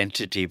of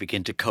identity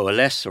begin to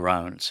coalesce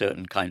around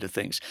certain kind of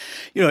things.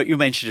 You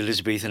mentioned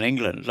Elizabethan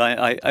England.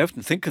 I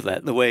often think of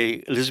that, the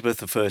way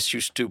Elizabeth I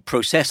used to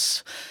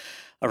process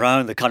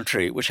around the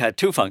country, which had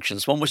 2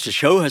 functions. One was to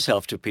show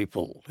herself to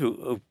people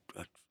who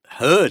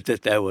heard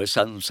that there was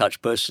some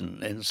such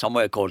person in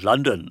somewhere called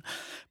London.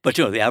 But,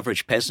 the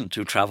average peasant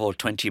who travelled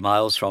 20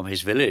 miles from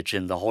his village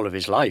in the whole of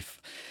his life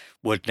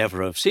would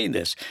never have seen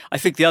this. I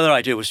think the other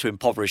idea was to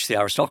impoverish the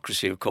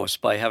aristocracy, of course,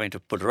 by having to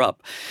put her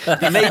up.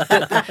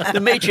 The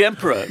Meiji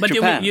Emperor,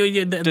 Japan,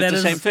 did the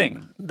same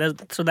thing.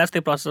 So that's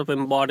the process of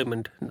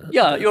embodiment.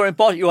 Yeah, you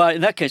are, in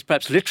that case,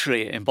 perhaps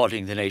literally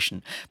embodying the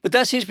nation. But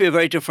that seems to be a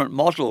very different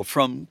model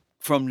from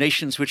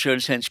nations which are, in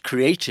a sense,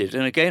 created.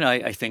 And again,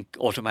 I think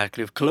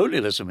automatically of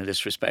colonialism in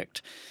this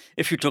respect.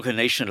 If you took a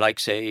nation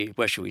like, say,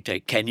 where should we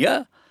take,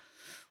 Kenya?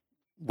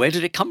 Where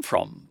did it come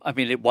from? I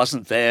mean, it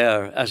wasn't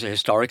there as a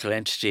historical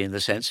entity in the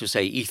sense of,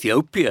 say,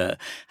 Ethiopia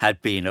had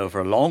been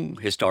over a long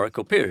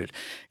historical period.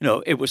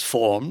 It was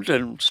formed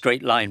and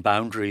straight line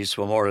boundaries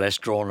were more or less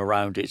drawn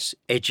around its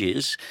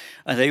edges,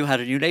 and there you had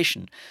a new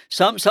nation.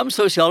 Some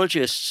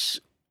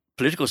sociologists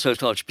political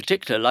sociology in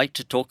particular, like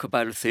to talk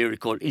about a theory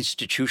called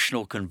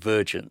institutional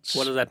convergence.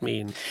 What does that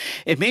mean?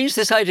 It means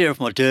this idea of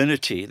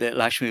modernity that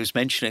Lakshmi was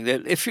mentioning,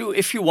 that if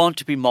you want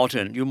to be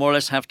modern, you more or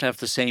less have to have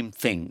the same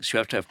things. You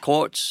have to have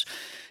courts,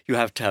 you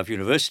have to have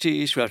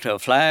universities, you have to have a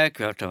flag,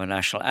 you have to have a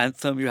national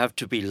anthem, you have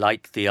to be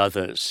like the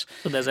others.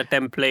 So there's a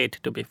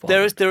template to be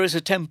followed. There is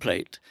a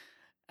template.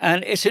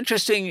 And it's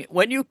interesting,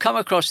 when you come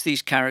across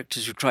these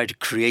characters who try to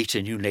create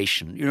a new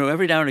nation,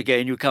 every now and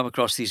again you come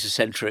across these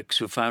eccentrics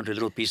who found a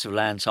little piece of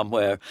land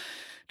somewhere,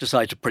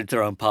 decide to print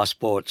their own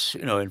passports,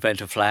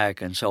 invent a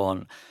flag and so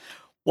on.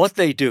 What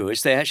they do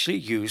is they actually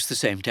use the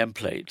same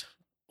template.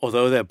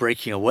 Although they're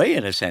breaking away,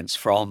 in a sense,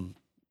 from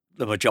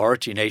the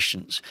majority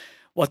nations,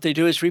 what they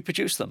do is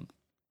reproduce them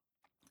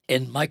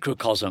in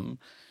microcosm,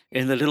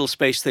 in the little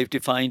space they've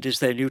defined as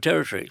their new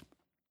territory.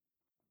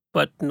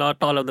 But not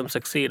all of them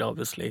succeed,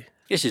 obviously.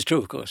 Yes, it's true,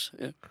 of course.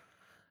 Yeah.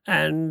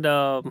 And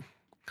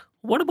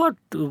what about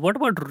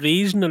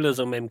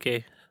regionalism,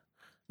 MK?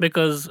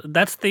 Because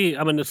that's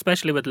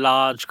especially with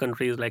large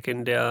countries like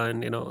India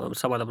and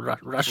some other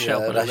Russia, for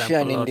example,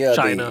 or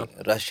China.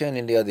 Russia and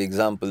India are the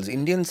examples.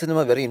 Indian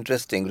cinema, very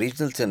interesting.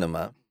 Regional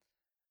cinema,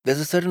 there's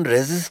a certain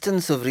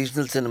resistance of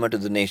regional cinema to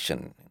the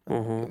nation.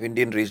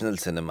 Indian regional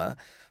cinema.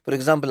 For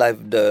example,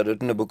 I've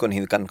written a book on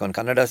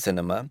Kannada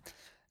cinema.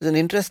 There's an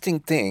interesting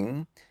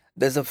thing.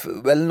 There's a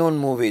well-known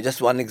movie,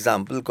 just one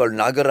example, called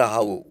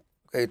Nagarahavu.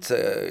 It's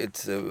a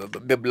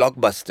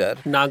blockbuster.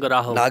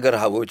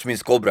 Nagarahavu, which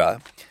means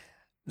cobra.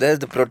 There's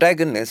the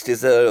protagonist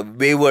is a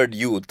wayward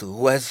youth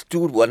who has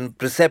one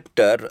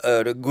preceptor,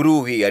 a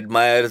guru he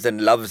admires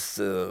and loves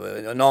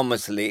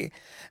enormously.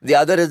 The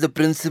other is the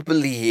principal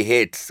he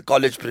hates,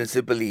 college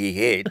principal he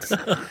hates.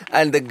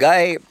 And the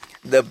guy,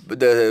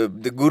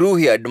 the guru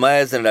he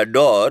admires and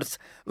adores,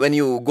 when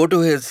you go to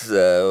his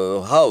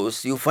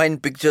house, you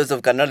find pictures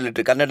of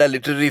Kannada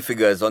literary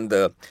figures on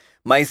the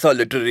Mysore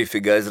literary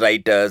figures,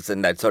 writers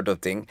and that sort of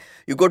thing.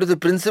 You go to the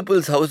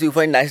principal's house, you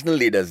find national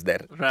leaders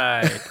there.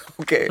 Right.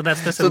 Okay. So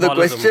that's the So the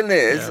question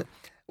is, yeah.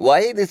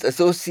 why this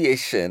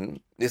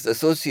association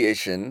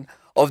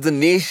of the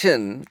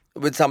nation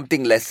with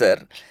something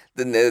lesser?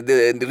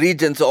 The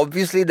region. So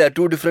obviously there are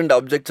two different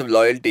objects of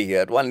loyalty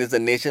here. One is the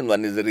nation,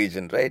 one is the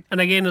region, right? And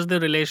again, is the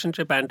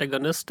relationship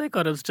antagonistic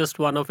or is just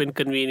one of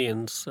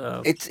inconvenience?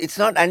 It's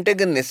not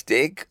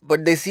antagonistic,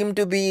 but they seem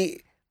to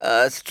be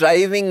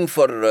striving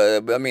for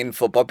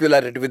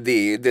popularity with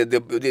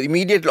the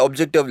immediate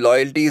object of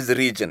loyalty is the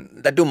region.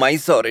 That to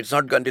Mysore, it's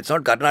not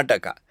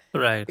Karnataka.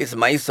 Right. It's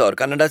Mysore.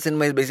 Kannada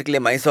cinema is basically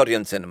a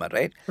Mysorean cinema,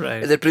 right?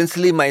 Right. The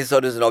princely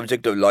Mysore is an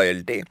object of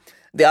loyalty.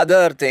 The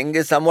other thing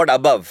is somewhat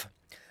above,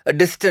 a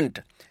distant.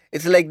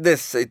 It's like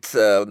this. It's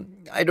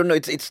I don't know.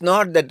 It's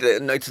not that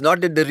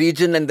the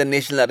region and the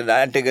nation are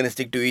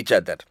antagonistic to each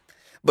other,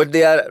 but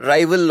they are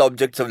rival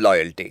objects of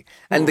loyalty.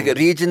 And the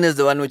region is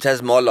the one which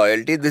has more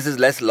loyalty. This is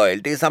less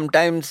loyalty.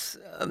 Sometimes,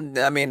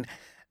 the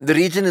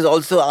region is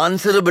also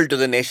answerable to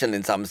the nation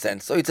in some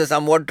sense. So it's a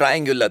somewhat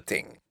triangular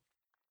thing.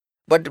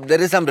 But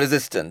there is some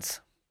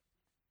resistance.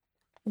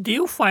 Do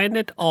you find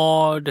it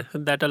odd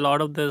that a lot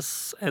of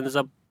this ends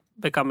up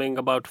becoming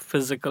about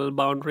physical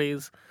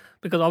boundaries?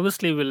 Because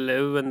obviously we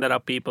live and there are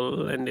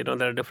people and,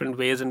 there are different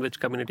ways in which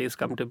communities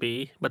come to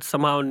be. But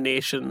somehow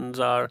nations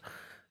are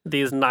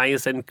these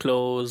nice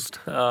enclosed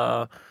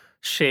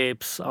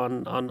shapes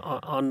on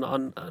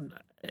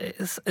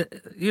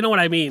you know what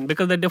I mean?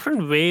 Because there are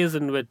different ways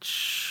in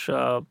which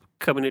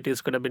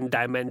communities could have been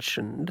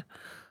dimensioned.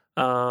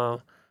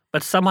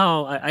 But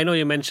somehow, I know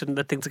you mentioned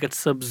that things get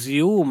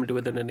subsumed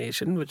within a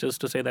nation, which is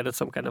to say that it's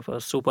some kind of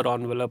a super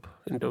envelope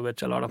into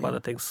which a lot of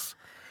other things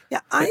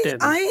fit in.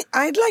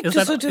 I'd like Is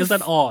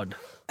that odd?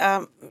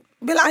 Well,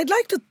 I'd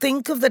like to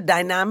think of the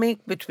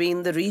dynamic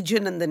between the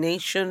region and the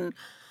nation,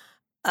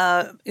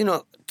 I'd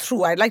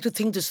like to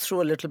think this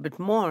through a little bit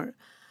more.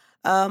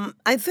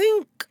 I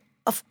think,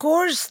 of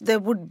course, there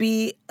would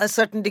be a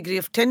certain degree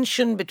of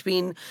tension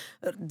between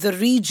the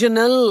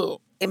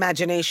regional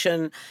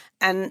imagination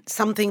and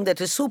something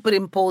that is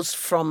superimposed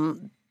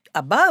from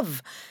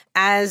above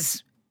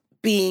as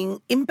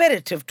being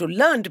imperative to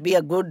learn to be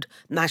a good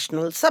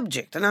national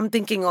subject. And I'm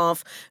thinking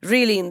of,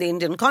 really in the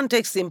Indian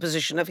context, the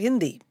imposition of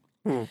Hindi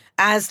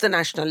as the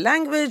national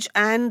language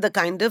and the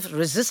kind of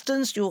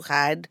resistance you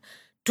had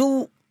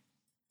to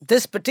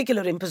this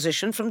particular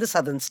imposition from the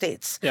southern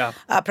states,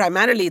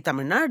 primarily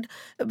Tamil Nadu,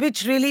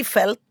 which really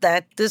felt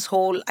that this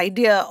whole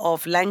idea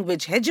of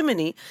language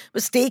hegemony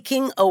was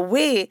taking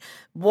away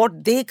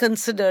what they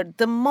considered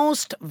the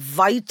most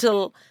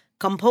vital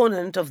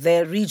component of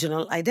their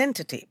regional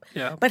identity.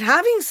 Yeah. But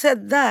having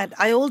said that,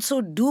 I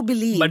also do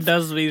believe... But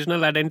does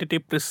regional identity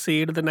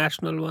precede the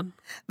national one?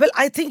 Well,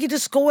 I think it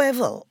is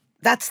coeval.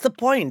 That's the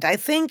point. I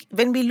think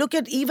when we look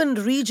at even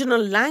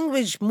regional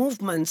language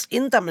movements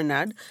in Tamil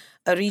Nadu,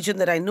 a region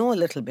that I know a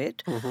little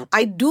bit,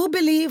 I do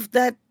believe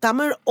that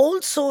Tamil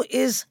also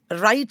is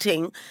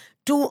writing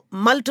to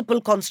multiple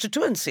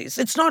constituencies.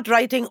 It's not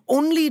writing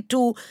only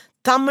to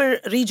Tamil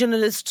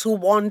regionalists who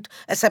want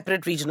a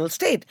separate regional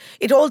state.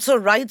 It also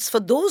writes for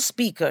those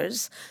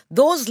speakers,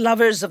 those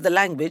lovers of the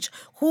language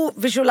who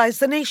visualize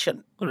the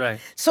nation. Right.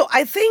 So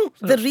I think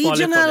the it's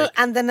regional polyphonic.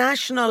 and the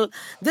national,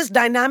 this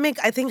dynamic,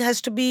 I think,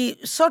 has to be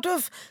sort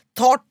of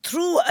thought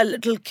through a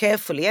little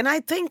carefully. And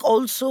I think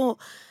also,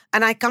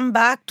 and I come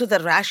back to the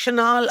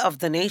rationale of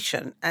the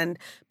nation, and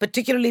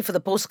particularly for the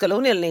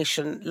post-colonial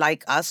nation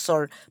like us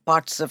or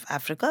parts of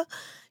Africa,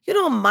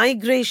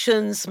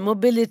 migrations,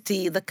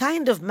 mobility, the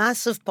kind of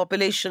massive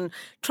population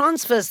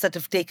transfers that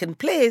have taken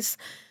place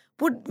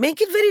would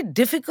make it very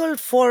difficult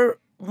for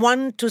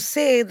one to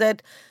say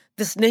that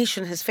this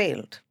nation has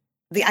failed.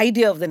 The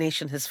idea of the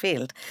nation has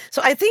failed.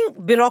 So I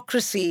think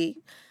bureaucracy,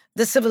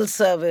 the civil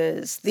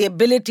service, the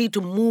ability to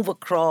move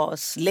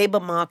across, labor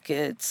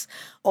markets,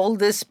 all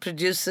this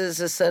produces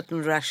a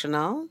certain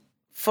rationale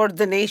for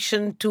the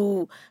nation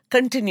to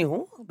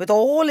continue with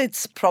all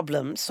its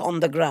problems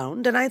on the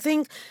ground. And I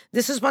think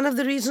this is one of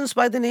the reasons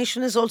why the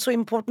nation is also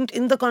important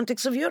in the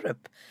context of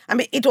Europe. I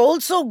mean, it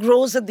also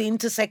grows at the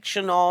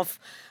intersection of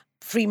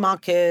free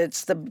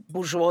markets, the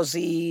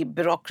bourgeoisie,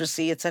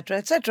 bureaucracy, etc.,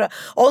 etc.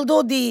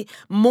 Although the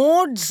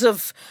modes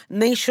of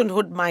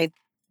nationhood might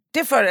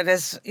differ, and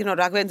as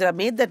Raghavendra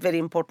made that very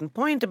important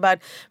point about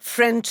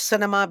French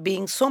cinema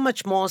being so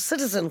much more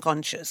citizen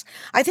conscious.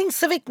 I think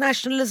civic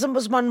nationalism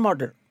was one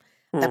model.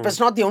 That was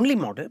not the only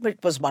model, but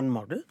it was one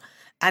model.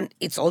 And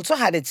it's also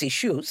had its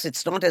issues.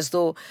 It's not as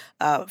though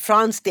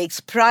France takes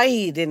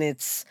pride in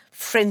its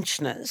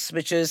Frenchness,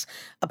 which is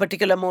a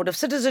particular mode of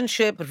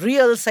citizenship,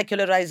 real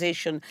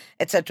secularization,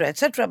 etc.,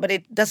 etc. But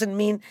it doesn't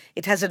mean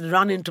it hasn't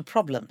run into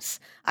problems,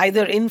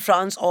 either in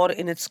France or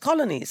in its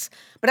colonies.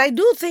 But I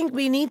do think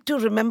we need to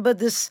remember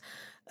this,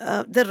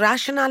 the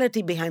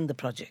rationality behind the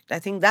project. I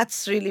think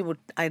that's really what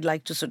I'd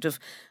like to sort of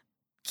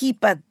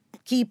keep at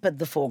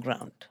the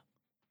foreground.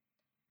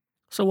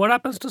 So what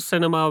happens to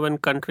cinema when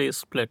countries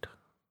split?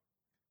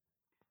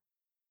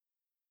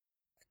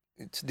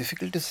 It's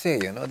difficult to say,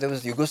 There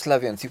was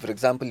Yugoslavian. See, for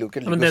example, look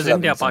at there's Yugoslavian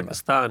India, cinema.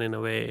 Pakistan in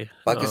a way.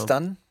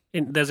 Pakistan?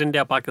 There's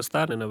India,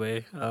 Pakistan in a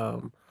way.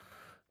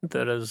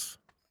 There is...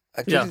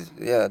 Actually,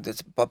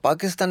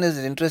 Pakistan is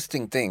an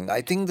interesting thing.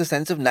 I think the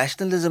sense of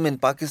nationalism in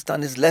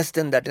Pakistan is less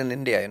than that in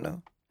India,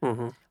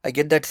 Mm-hmm. I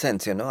get that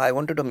sense, I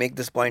wanted to make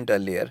this point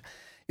earlier.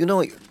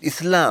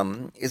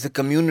 Islam is a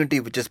community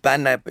which is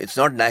it's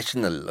not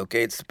national,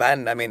 okay? It's It's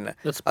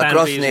across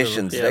pan-regional,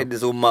 nations, yeah. right?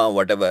 This Ummah,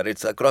 whatever,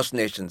 it's across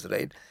nations,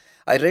 right?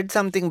 I read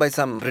something by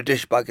some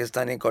British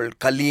Pakistani called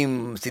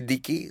Kaleem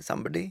Siddiqui,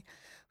 somebody,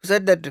 who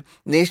said that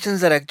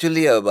nations are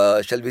actually,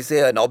 shall we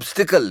say, an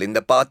obstacle in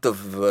the path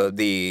of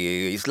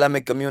the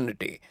Islamic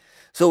community.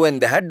 So when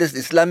they had this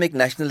Islamic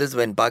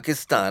nationalism in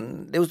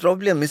Pakistan, there was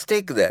probably a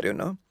mistake there,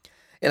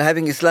 in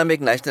having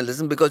Islamic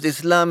nationalism, because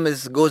Islam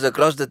goes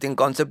across the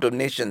concept of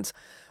nations,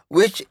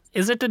 which...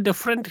 Is it a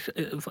different,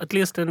 at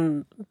least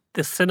in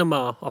the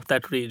cinema of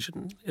that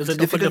region, is it of a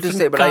difficult to different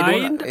say, but I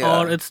kind, don't- yeah.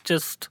 or it's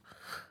just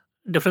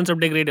difference of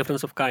degree,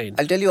 difference of kind?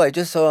 I'll tell you, I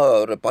just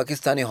saw a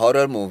Pakistani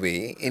horror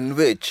movie in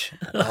which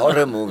the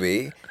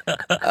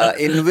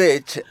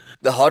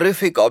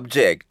horrific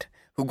object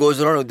who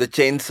goes around with a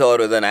chainsaw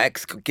or with an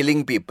axe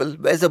killing people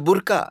wears a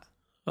burqa.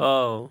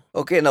 Oh,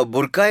 Okay, now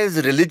burqa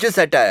is religious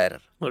attire.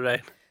 all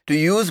right. To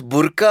use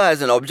burqa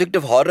as an object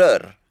of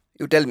horror,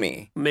 you tell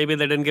me. Maybe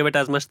they didn't give it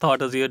as much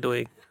thought as you're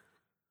doing.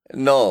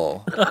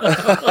 No,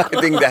 I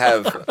think they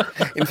have.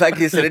 In fact,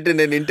 he said it in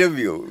an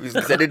interview. He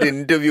said it in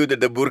an interview that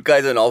the burqa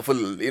is an awful,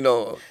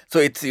 So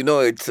it's,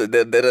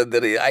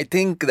 I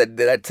think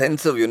that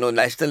sense of,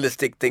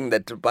 nationalistic thing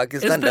that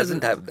Pakistan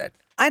doesn't have that.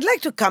 I'd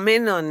like to come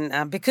in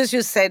on, because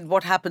you said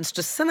what happens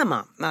to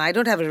cinema. Now, I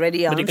don't have a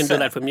ready answer. But you can do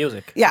that for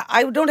music. Yeah,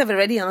 I don't have a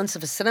ready answer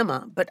for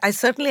cinema, but I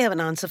certainly have an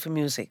answer for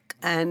music.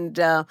 And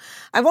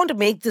I want to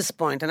make this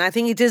point, and I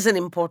think it is an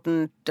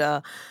important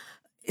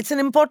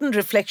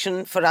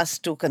reflection for us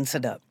to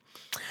consider.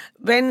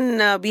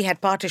 When we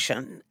had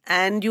partition,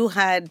 and you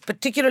had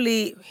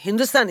particularly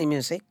Hindustani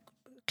music,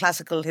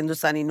 classical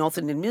Hindustani North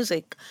Indian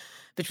music,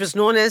 which was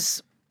known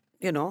as,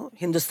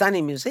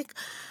 Hindustani music,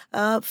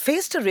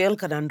 faced a real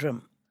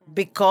conundrum.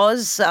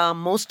 Because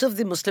most of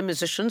the Muslim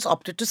musicians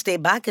opted to stay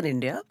back in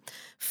India.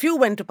 Few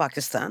went to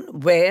Pakistan,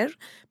 where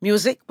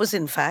music was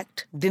in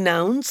fact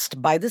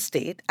denounced by the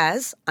state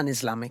as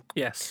un-Islamic.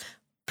 Yes.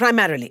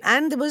 Primarily.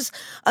 And there was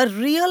a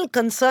real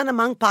concern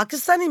among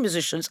Pakistani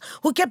musicians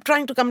who kept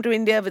trying to come to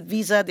India with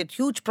visa. They had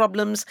huge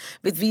problems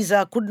with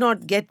visa, could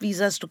not get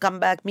visas to come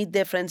back, meet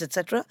their friends,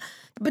 etc.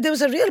 But there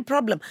was a real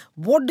problem.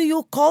 What do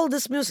you call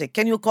this music?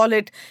 Can you call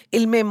it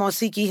Ilme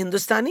Mausiki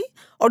Hindustani?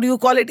 Or do you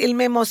call it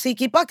Ilme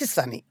Mausiki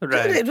Pakistani?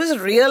 Right. It was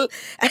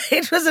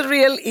a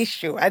real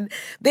issue. And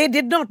they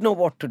did not know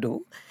what to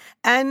do.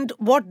 And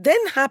what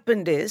then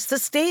happened is the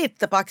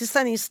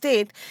Pakistani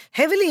state,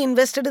 heavily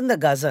invested in the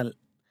ghazal,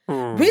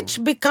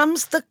 which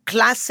becomes the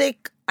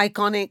classic,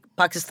 iconic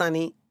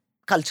Pakistani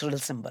cultural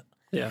symbol.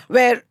 Yeah.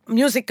 Where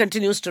music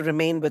continues to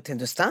remain with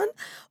Hindustan,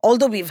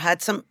 although we've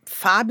had some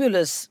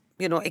fabulous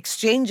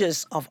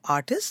exchanges of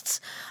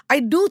artists. I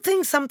do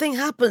think something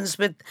happens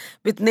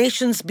with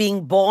nations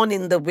being born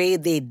in the way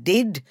they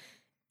did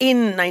in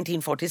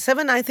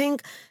 1947. I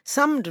think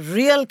some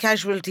real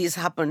casualties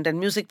happened, and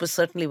music was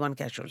certainly one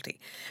casualty,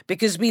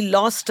 because we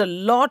lost a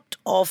lot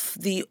of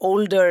the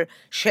older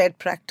shared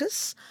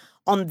practice.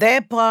 On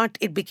their part,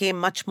 it became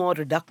much more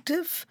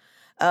reductive.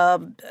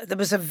 There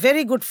was a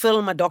very good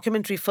film, a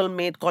documentary film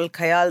made called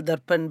Khayal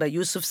Darpan by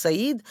Yusuf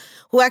Saeed,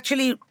 who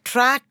actually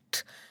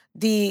tracked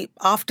the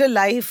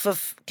afterlife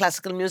of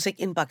classical music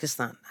in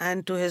Pakistan,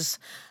 and to his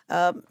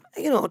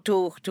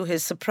to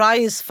his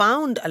surprise,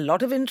 found a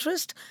lot of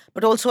interest,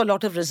 but also a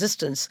lot of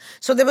resistance.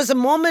 So there was a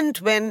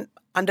moment when,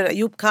 under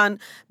Ayub Khan,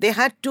 they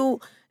had to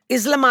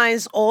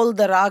Islamize all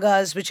the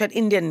ragas which had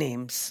Indian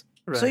names.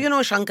 Right. So,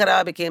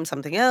 Shankara became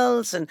something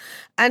else,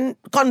 and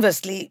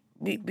conversely,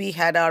 we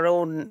had our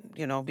own,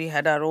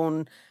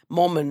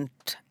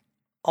 moment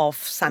of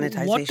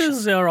sanitization. What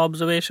is your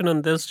observation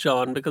on this,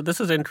 John? Because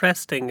this is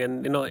interesting,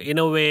 and in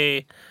a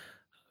way,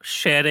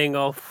 sharing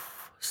of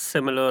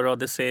similar or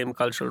the same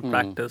cultural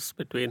practice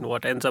between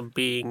what ends up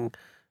being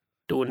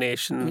two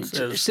nations.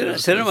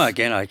 Cinema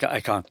again. I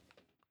can't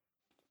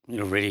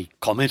really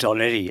comment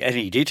on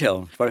any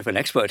detail. I'm not an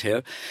expert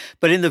here,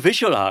 but in the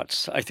visual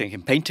arts, I think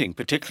in painting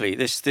particularly,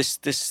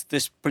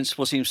 this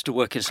principle seems to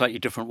work in a slightly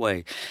different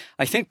way.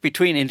 I think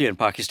between India and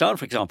Pakistan,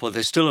 for example,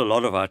 there's still a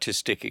lot of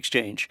artistic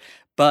exchange,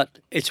 but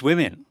it's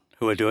women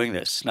who are doing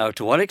this. Now,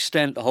 to what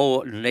extent the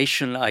whole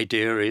nation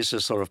idea is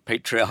a sort of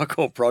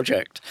patriarchal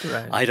project,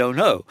 right, I don't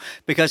know,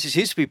 because it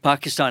seems to be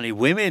Pakistani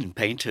women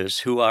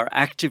painters who are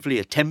actively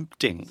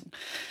attempting,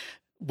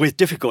 with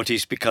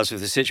difficulties because of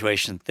the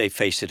situation they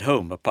face at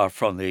home, apart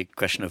from the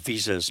question of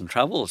visas and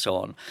travel and so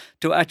on,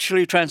 to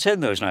actually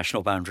transcend those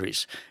national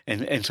boundaries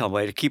in some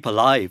way, to keep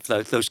alive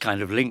those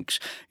kind of links.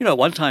 At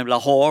one time,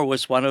 Lahore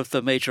was one of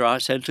the major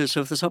art centres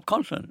of the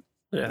subcontinent.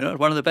 Yeah.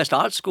 One of the best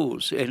art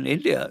schools in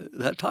India at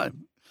that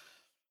time.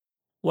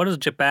 What is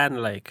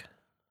Japan like?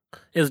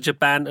 Is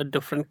Japan a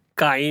different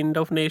kind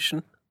of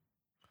nation?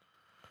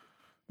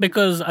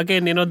 Because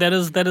again,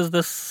 there's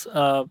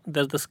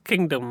this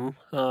kingdom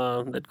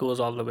that goes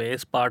all the way.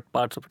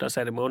 Parts of it are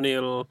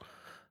ceremonial.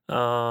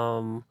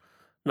 Now,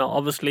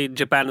 obviously,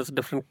 Japan is a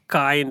different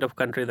kind of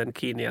country than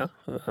Kenya.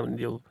 I mean,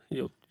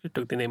 you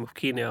took the name of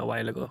Kenya a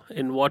while ago.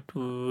 In what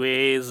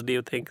ways do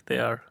you think they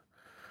are?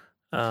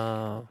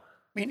 I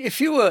mean, if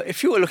you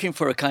were looking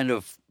for a kind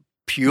of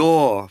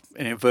pure,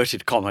 in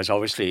inverted commas,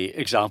 obviously,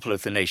 example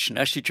of the nation,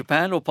 actually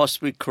Japan or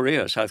possibly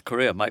Korea, South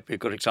Korea might be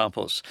good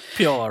examples.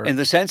 Pure. In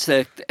the sense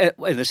that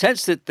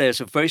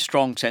there's a very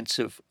strong sense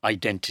of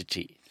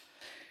identity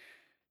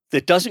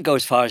that doesn't go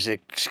as far as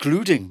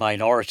excluding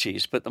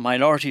minorities, but the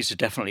minorities are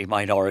definitely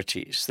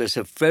minorities. There's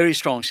a very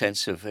strong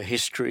sense of a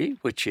history,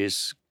 which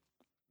is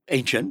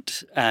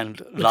ancient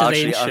and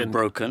largely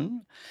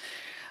unbroken.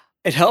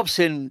 It helps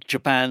in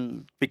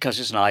Japan because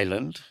it's an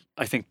island.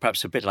 I think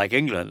perhaps a bit like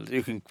England,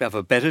 you can have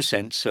a better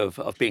sense of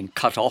being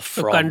cut off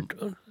from...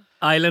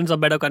 Islands are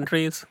better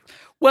countries?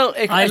 Well,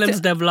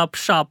 islands develop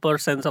sharper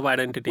sense of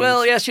identity.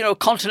 Well, yes,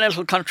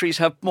 continental countries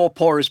have more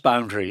porous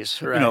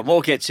boundaries. Right.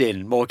 More gets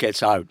in, more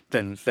gets out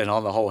than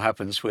on the whole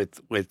happens with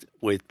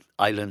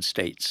island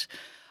states.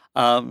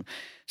 So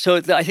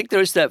I think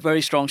there is that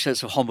very strong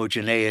sense of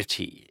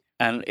homogeneity.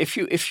 And if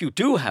you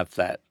do have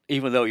that,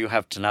 even though you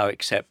have to now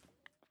accept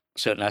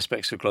certain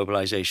aspects of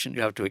globalization,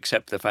 you have to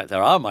accept the fact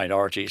there are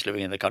minorities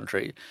living in the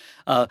country,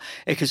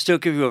 it can still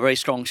give you a very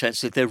strong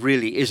sense that there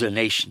really is a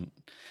nation,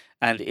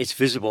 and it's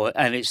visible,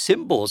 and its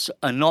symbols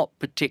are not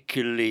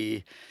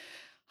particularly,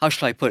 how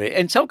shall I put it?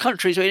 In some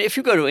countries, I mean, if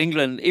you go to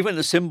England, even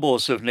the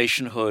symbols of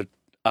nationhood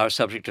are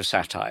subject to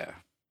satire.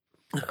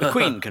 The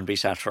Queen can be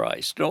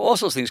satirized. All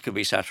sorts of things can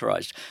be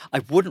satirized.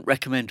 I wouldn't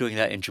recommend doing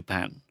that in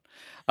Japan.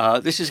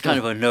 This is kind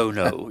of a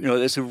no-no.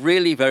 There's a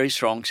really very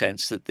strong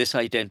sense that this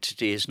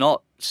identity is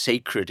not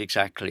sacred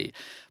exactly,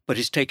 but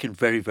is taken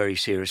very, very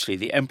seriously.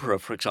 The emperor,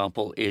 for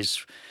example,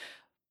 is,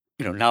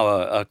 now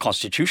a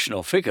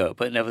constitutional figure,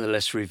 but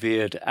nevertheless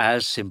revered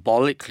as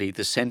symbolically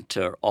the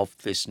center of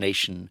this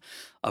nation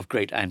of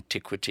great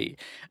antiquity.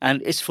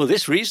 And it's for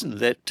this reason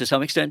that, to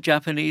some extent,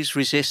 Japanese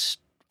resist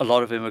a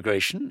lot of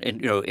immigration,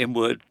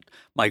 inward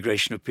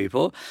migration of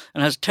people,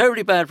 and has a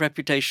terribly bad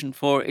reputation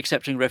for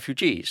accepting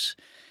refugees.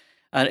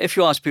 And if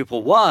you ask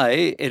people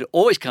why, it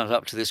always comes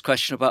up to this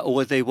question about,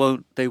 they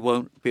won't be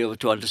able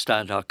to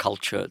understand our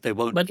culture. They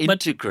won't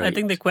integrate. But I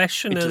think the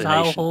question is,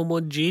 how nation.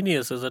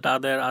 Homogeneous is it? Are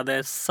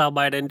there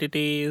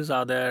sub-identities?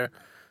 Are there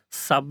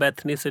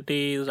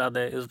sub-ethnicities?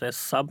 Is there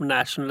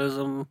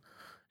sub-nationalism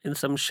in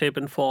some shape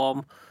and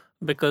form?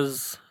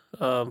 Because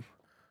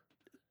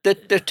there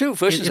are two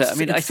versions of it. I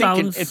mean, I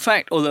think, in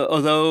fact,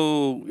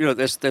 although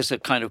there's a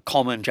kind of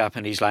common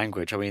Japanese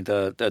language. I mean,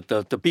 the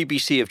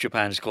BBC of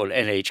Japan is called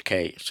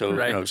NHK, so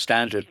right.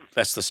 Standard.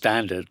 That's the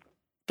standard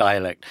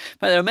dialect.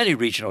 But there are many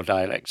regional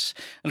dialects,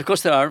 and of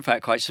course, there are in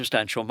fact quite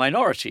substantial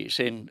minorities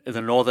in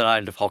the northern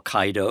island of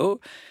Hokkaido.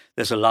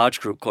 There's a large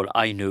group called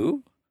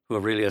Ainu, who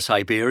are really a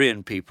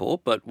Siberian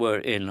people, but were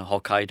in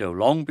Hokkaido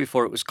long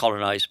before it was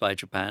colonized by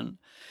Japan.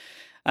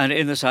 And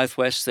in the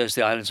southwest, there's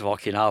the islands of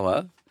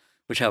Okinawa,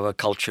 which have a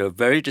culture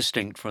very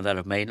distinct from that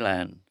of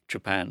mainland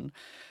Japan.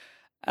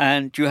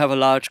 And you have a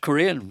large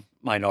Korean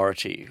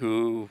minority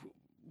who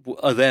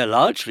are there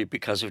largely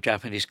because of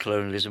Japanese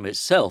colonialism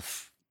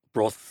itself,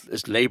 brought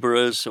as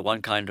laborers of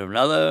one kind or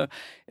another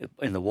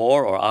in the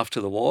war or after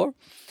the war,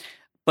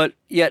 but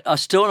yet are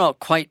still not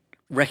quite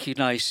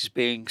recognized as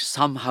being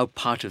somehow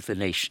part of the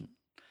nation,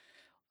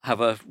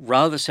 have a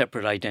rather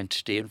separate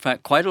identity. In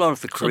fact, quite a lot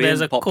of the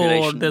Korean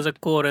population... there's a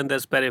core and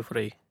there's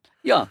periphery.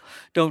 Yeah,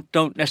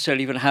 don't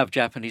necessarily even have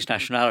Japanese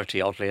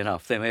nationality, oddly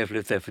enough. They may have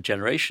lived there for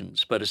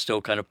generations, but are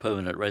still kind of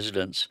permanent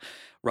residents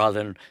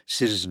rather than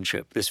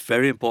citizenship. This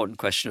very important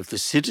question of the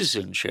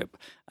citizenship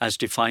as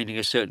defining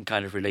a certain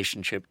kind of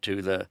relationship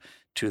to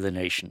the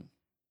nation.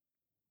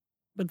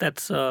 But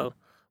that's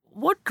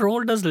what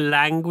role does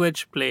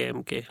language play,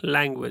 MK?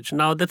 Language.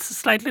 Now that's a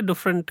slightly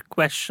different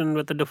question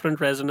with a different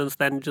resonance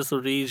than just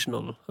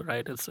regional,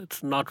 right?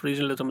 It's not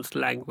regionalism, it's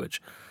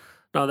language.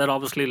 Now there are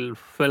obviously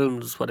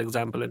films, for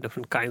example, in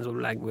different kinds of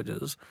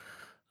languages.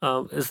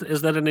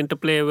 Is there an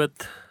interplay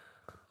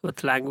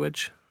with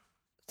language?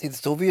 See, the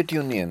Soviet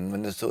Union,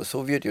 when the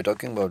Soviet, you're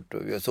talking about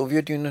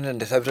Soviet Union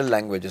and several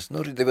languages.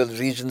 No, there were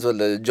regions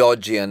of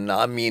Georgian,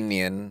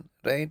 Armenian,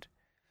 right?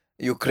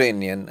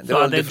 Ukrainian. So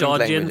are there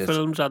Georgian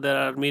films? Are there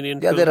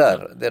Armenian films?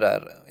 Yeah, there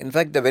are. In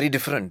fact, they're very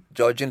different.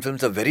 Georgian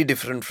films are very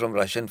different from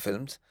Russian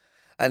films.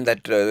 And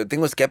that thing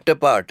was kept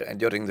apart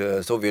during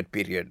the Soviet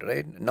period,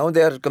 right? Now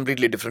they are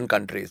completely different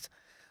countries.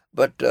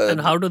 But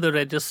and how do they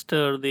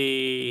register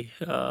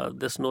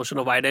this notion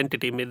of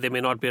identity? They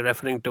may not be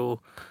referring to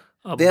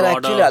they are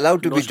actually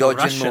allowed to be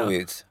Georgian Russia.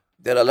 movies.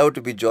 They're allowed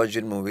to be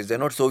Georgian movies. They're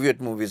not Soviet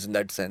movies in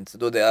that sense,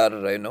 though they are,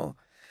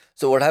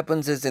 So what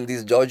happens is in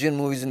these Georgian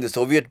movies in the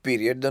Soviet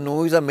period, the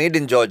movies are made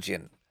in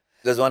Georgian.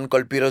 There's one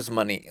called Piro's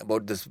Money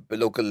about this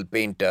local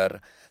painter.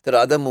 There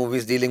are other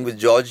movies dealing with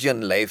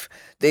Georgian life.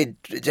 They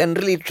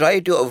generally try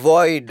to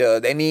avoid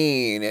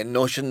any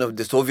notion of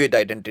the Soviet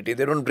identity.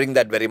 They don't bring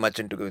that very much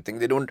into the thing.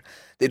 They don't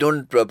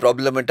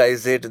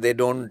problematize it. They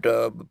don't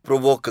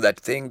provoke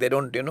that thing. They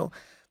don't,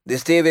 they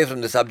stay away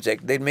from the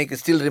subject. They make it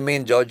still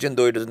remain Georgian,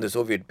 though it is in the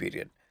Soviet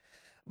period.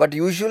 But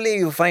usually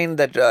you find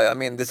that,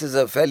 this is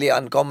a fairly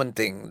uncommon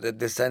thing, that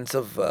this sense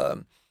of...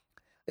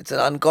 it's an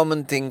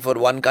uncommon thing for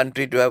one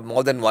country to have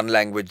more than one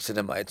language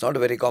cinema. It's not a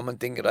very common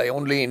thing. Right?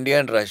 Only India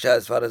and Russia,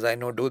 as far as I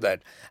know, do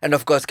that. And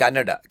of course,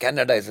 Canada.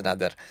 Canada is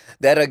another.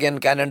 There again,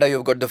 Canada,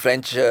 you've got the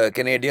French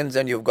Canadians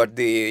and you've got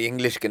the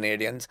English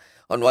Canadians.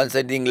 On one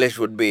side, the English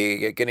would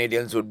be,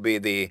 Canadians would be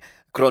the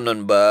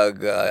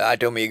Cronenberg,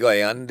 Atom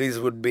Egoyan. These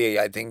would be,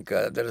 I think,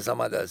 there are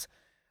some others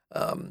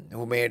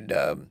who made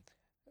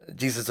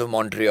Jesus of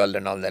Montreal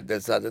and all that.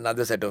 There's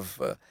another set of...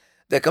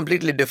 they're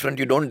completely different.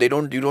 You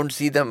don't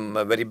see them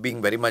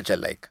being very much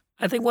alike.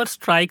 I think what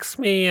strikes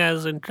me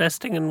as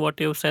interesting in what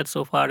you've said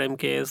so far,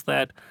 MK, is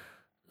that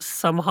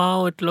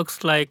somehow it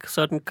looks like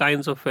certain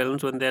kinds of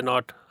films, when they're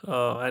not,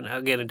 and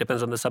again, it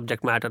depends on the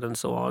subject matter and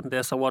so on,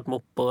 they're somewhat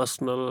more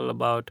personal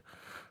about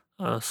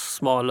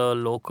smaller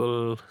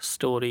local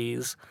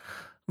stories.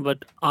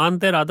 But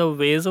aren't there other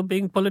ways of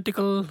being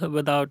political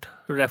without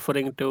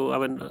referring to,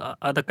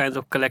 other kinds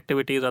of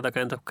collectivities, other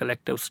kinds of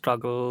collective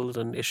struggles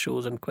and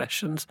issues and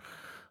questions?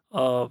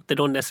 They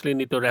don't necessarily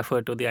need to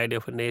refer to the idea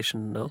of a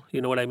nation, no?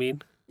 You know what I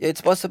mean? Yeah, it's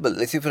possible.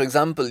 Let's see, for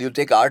example, you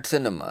take art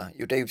cinema.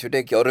 If you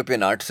take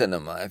European art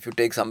cinema, if you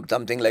take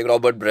something like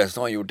Robert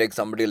Bresson, you take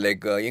somebody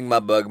like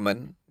Ingmar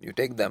Bergman, you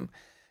take them,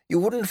 you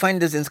wouldn't find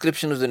this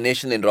inscription of the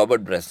nation in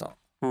Robert Bresson.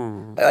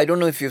 I don't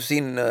know if you've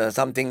seen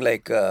something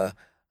like...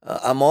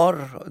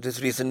 Amor,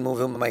 this recent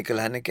movie of Michael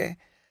Haneke,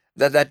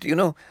 that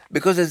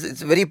because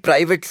it's very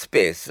private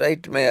space,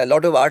 right? A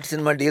lot of art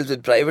cinema deals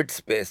with private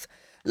space.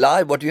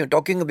 What you're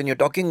talking when you're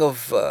talking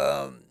of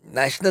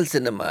national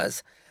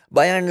cinemas,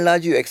 by and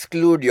large, you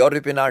exclude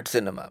European art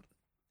cinema.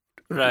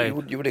 Right.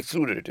 You would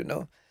exclude it,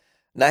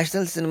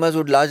 National cinemas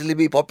would largely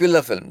be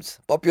popular films,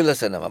 popular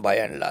cinema by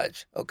and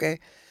large, okay?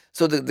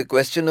 So the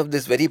question of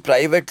this very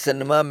private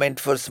cinema meant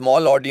for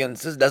small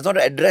audiences does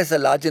not address a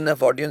large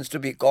enough audience to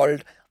be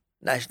called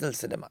national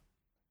cinema,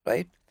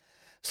 right?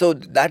 So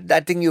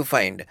that thing you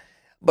find.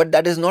 But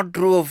that is not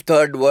true of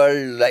third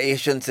world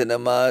Asian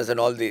cinemas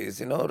and all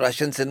these.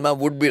 Russian cinema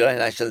would be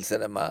national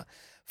cinema.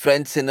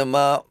 French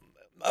cinema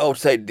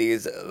outside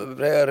these.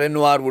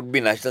 Renoir would be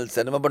national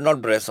cinema, but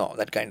not Bresson,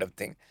 that kind of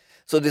thing.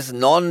 So this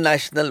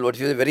non-national, what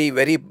is very,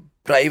 very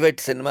private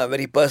cinema,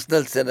 very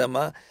personal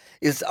cinema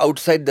is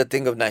outside the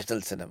thing of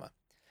national cinema.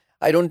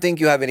 I don't think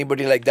you have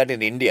anybody like that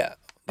in India,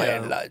 by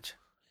and large.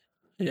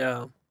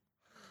 Yeah.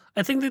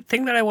 I think the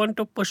thing that I want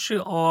to push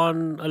you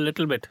on a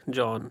little bit,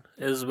 John,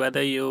 is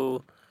whether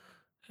you're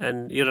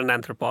an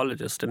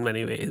anthropologist in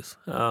many ways.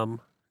 Do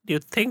you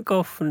think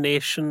of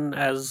nation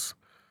as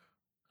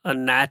a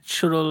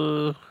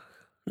naturalized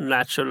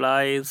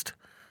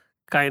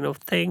kind of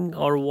thing,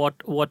 or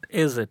what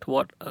is it?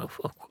 Of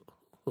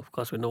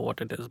course we know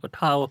what it is, but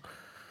how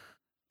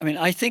I mean,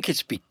 I think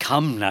it's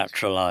become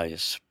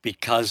naturalized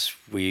because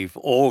we've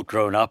all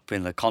grown up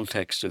in the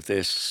context of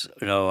this,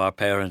 our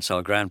parents,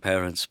 our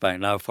grandparents back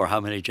now for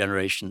how many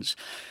generations.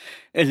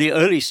 In the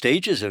early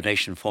stages of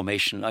nation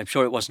formation, I'm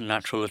sure it wasn't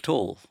natural at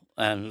all.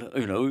 And,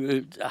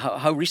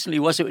 how recently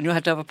was it when you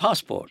had to have a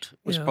passport? It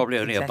was probably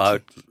only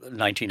about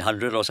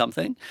 1900 or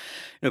something,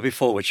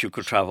 before which you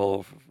could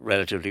travel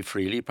relatively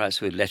freely,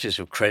 perhaps with letters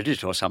of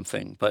credit or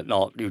something, but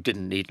you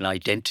didn't need an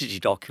identity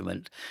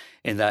document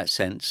in that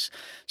sense.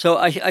 So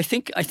I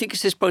think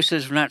it's this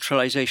process of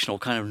naturalization or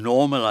kind of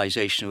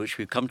normalization which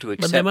we've come to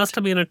accept. But there must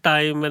have been a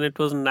time when it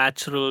was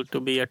natural to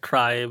be a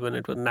tribe, when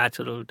it was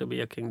natural to be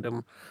a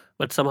kingdom.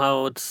 But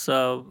somehow it's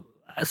so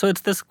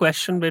it's this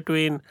question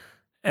between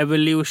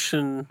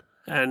evolution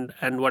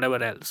and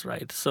whatever else,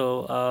 right?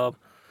 So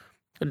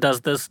do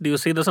you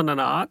see this on an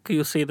arc?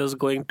 You see this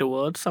going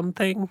towards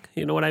something?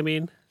 You know what I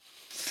mean?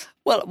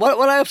 Well,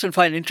 what I often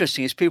find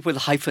interesting is people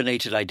with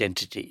hyphenated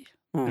identity.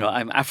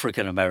 I'm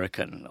African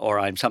American or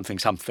I'm something.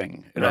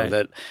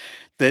 Right.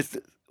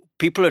 That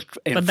people are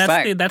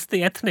that's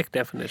the ethnic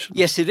definition.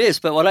 Yes, it is.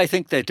 But what I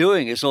think they're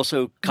doing is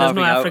also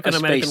carving out a space.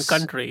 There's no African American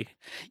country.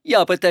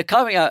 Yeah, but they're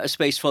carving out a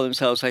space for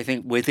themselves, I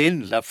think,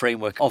 within the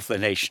framework of the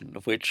nation,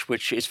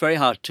 which is very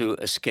hard to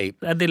escape.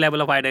 At the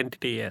level of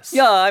identity, yes.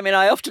 Yeah, I mean,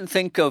 I often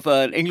think of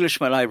an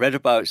Englishman I read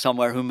about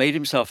somewhere who made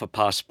himself a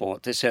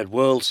passport that said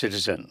world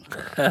citizen.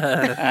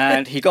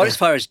 And he got as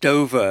far as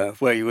Dover,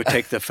 where you would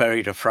take the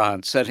ferry to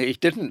France. And he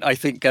didn't, I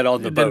think, get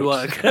on the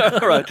boat. Didn't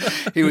work. Right.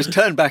 He was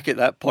turned back at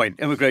that point.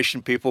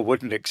 Immigration people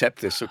wouldn't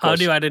accept this, of course. How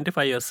do you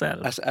identify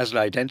yourself? As an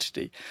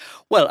identity.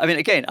 Well, I mean,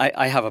 again,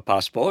 I have a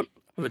passport.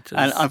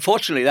 And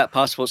unfortunately, that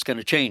passport's going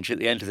to change at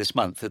the end of this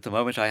month. At the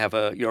moment, I have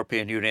a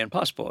European Union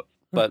passport,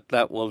 but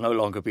that will no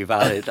longer be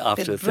valid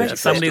after the 31st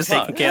Somebody's of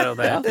March. taking care of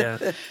that,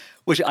 yeah.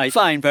 Which I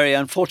find very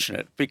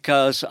unfortunate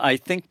because I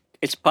think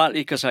it's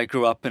partly because I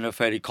grew up in a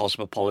fairly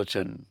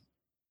cosmopolitan,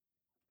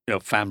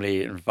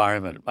 family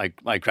environment.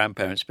 My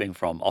grandparents being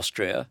from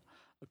Austria,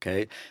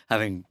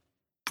 having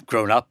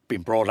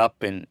been brought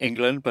up in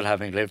England, but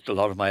having lived a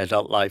lot of my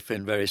adult life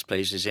in various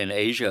places in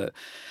Asia,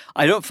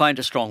 I don't find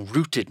a strong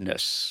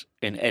rootedness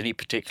in any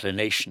particular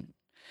nation.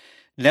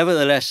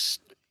 Nevertheless,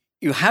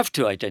 you have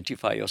to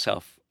identify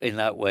yourself in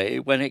that way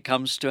when it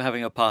comes to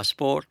having a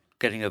passport,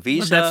 getting a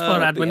visa, but that's for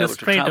being able to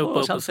administrative travel,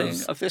 purposes.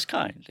 something of this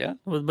kind, yeah?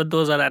 But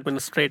those are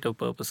administrative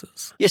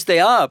purposes. Yes, they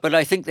are, but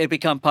I think they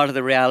become part of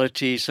the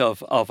realities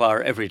of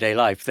our everyday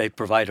life. They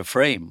provide a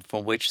frame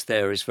from which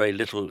there is very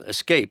little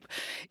escape,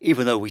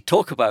 even though we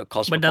talk about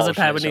cosmopolitanism. But does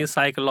it have any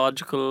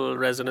psychological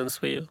resonance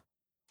for you?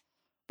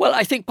 Well,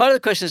 I think part of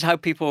the question is how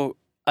people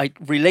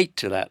relate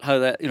to that, how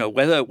that,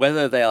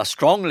 whether they are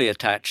strongly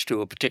attached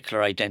to a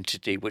particular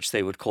identity, which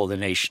they would call the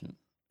nation.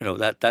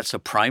 That's a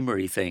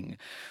primary thing,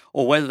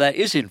 or whether that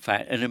is, in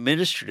fact, an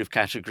administrative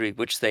category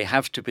which they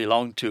have to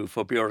belong to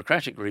for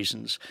bureaucratic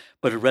reasons,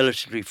 but are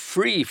relatively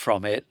free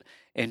from it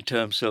in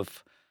terms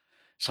of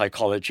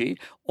psychology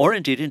or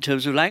indeed in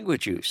terms of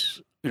language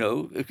use.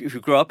 If you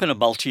grow up in a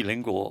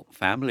multilingual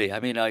family, I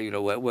mean,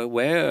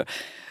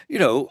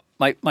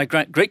 my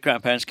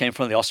great-grandparents came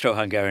from the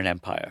Austro-Hungarian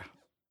Empire.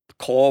 The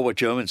core were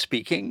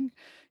German-speaking.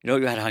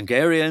 You had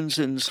Hungarians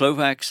and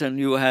Slovaks and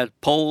you had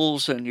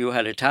Poles and you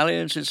had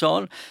Italians and so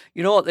on.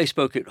 You know what they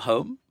spoke at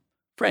home?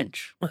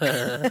 French,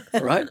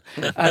 right?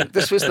 And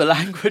this was the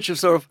language of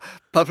sort of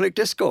public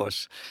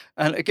discourse.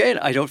 And again,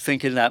 I don't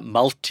think in that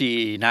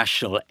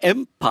multinational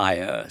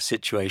empire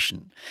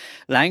situation,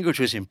 language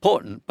was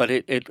important, but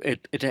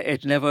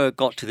it never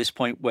got to this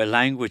point where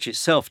language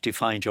itself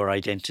defined your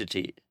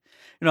identity.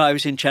 I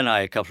was in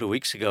Chennai a couple of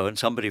weeks ago and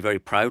somebody very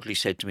proudly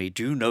said to me,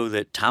 do you know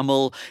that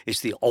Tamil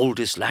is the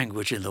oldest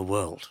language in the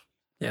world?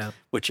 Yeah.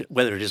 Which,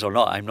 whether it is or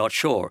not, I'm not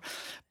sure.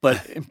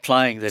 But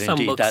implying that Some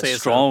indeed books that say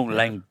strong so.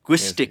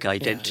 linguistic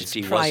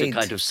identity was a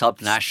kind of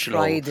subnational,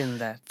 pride in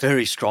that.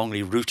 very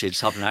strongly rooted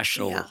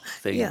subnational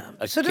thing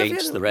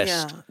against the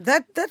rest.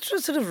 Yeah, that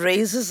sort of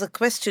raises a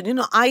question.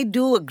 I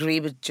do agree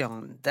with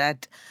John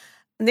that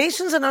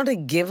nations are not a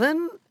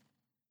given.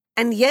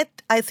 And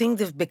yet, I think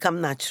they've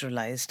become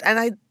naturalized. And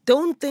I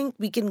don't think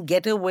we can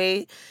get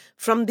away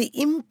from the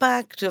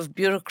impact of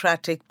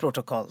bureaucratic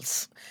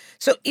protocols.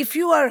 So if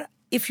you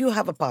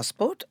have a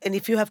passport and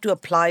if you have to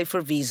apply for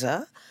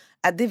visa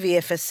at the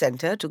VFS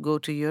Center to go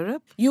to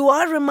Europe, you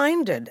are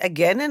reminded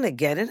again and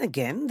again and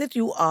again that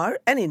you are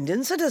an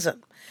Indian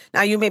citizen.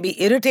 Now, you may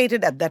be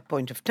irritated at that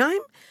point of time,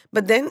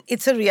 but then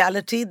it's a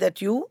reality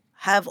that you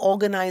have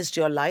organized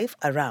your life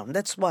around.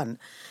 That's one.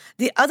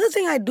 The other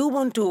thing I do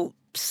want to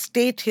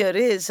state here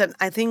is, and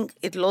I think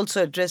it'll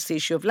also address the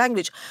issue of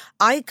language,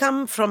 I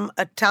come from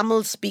a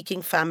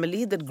Tamil-speaking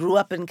family that grew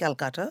up in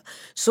Calcutta.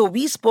 So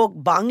we spoke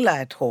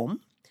Bangla at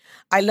home.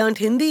 I learned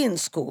Hindi in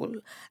school.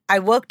 I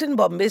worked in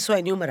Bombay, so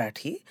I knew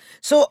Marathi.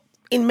 So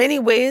in many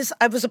ways,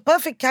 I was a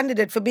perfect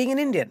candidate for being an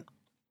Indian.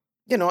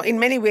 In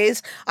many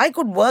ways, I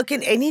could work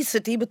in any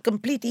city with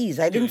complete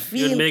ease. I didn't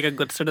feel... You'd make a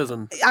good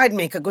citizen. I'd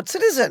make a good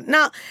citizen.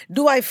 Now,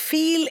 do I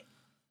feel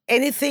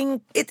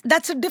anything.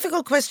 That's a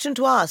difficult question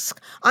to ask.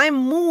 I'm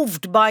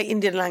moved by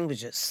Indian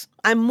languages.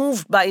 I'm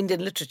moved by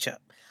Indian literature.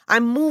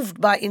 I'm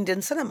moved by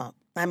Indian cinema.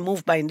 I'm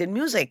moved by Indian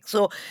music.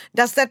 So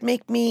does that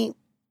make me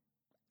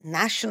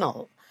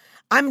national?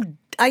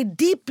 I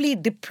deeply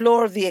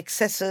deplore the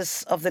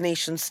excesses of the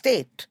nation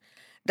state.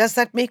 Does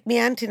that make me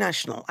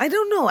anti-national? I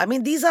don't know. I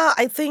mean, these are,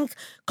 I think,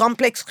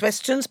 complex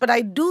questions, but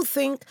I do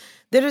think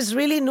there is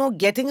really no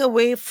getting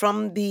away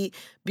from the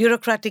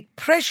bureaucratic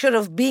pressure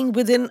of being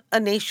within a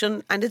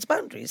nation and its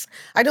boundaries.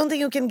 I don't think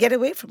you can get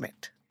away from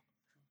it.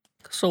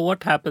 So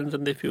what happens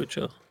in the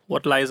future?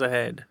 What lies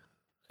ahead?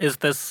 Is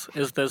this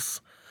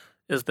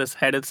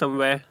headed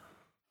somewhere?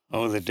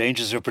 Oh, the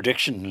dangers of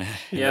prediction in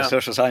Yeah. the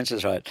social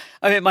sciences, right?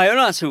 I mean, my own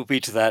answer would be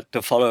to that,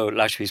 to follow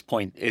Lakshmi's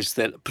point, is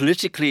that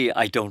politically,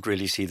 I don't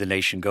really see the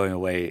nation going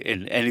away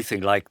in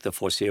anything like the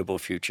foreseeable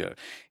future.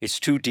 It's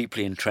too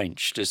deeply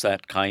entrenched as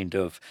that kind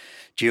of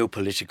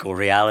geopolitical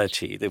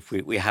reality that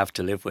we have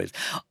to live with.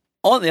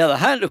 On the other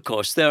hand, of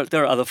course, there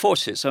are other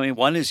forces. I mean,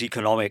 one is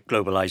economic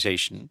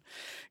globalization.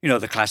 You know,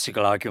 the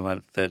classical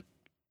argument that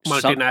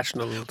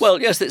Multinationals.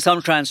 well, yes, that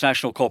some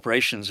transnational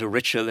corporations are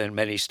richer than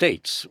many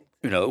states,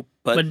 you know.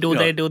 But do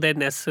you know, they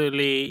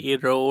necessarily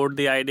erode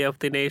the idea of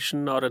the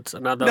nation, or it's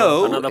another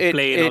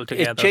plane it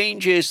altogether?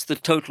 changes the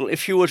total.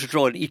 If you were to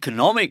draw an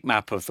economic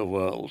map of the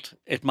world,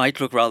 it might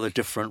look rather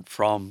different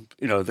from,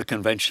 you know, the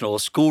conventional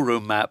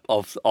schoolroom map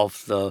of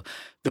the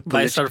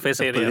By surface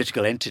the area.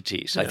 political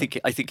entities. I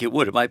think it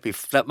would.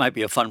 That might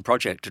be a fun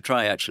project to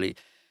try, actually.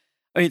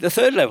 I mean, the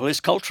third level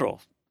is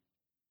cultural.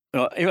 You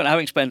know,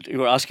 even you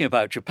were asking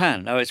about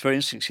Japan. Now, it's very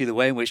interesting to see the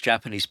way in which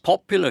Japanese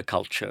popular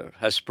culture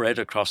has spread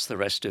across the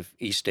rest of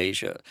East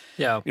Asia.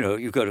 Yeah. You know,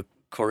 you go to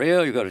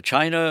Korea, you go to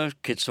China,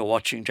 kids are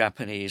watching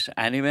Japanese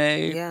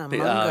anime. Yeah,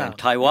 manga. In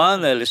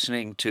Taiwan, they're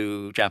listening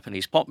to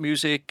Japanese pop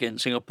music. In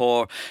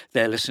Singapore,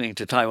 they're listening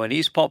to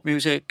Taiwanese pop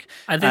music.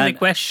 I think and the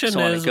question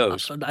so on is. it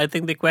goes. I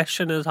think the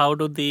question is, how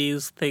do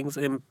these things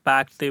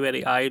impact the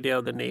very idea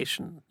of the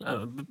nation?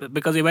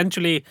 Because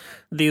eventually,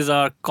 these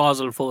are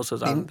causal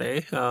forces, aren't they?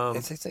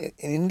 It's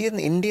an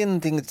Indian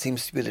thing. It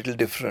seems to be a little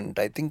different.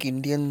 I think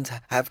Indians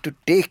have to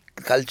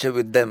take culture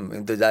with them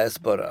in the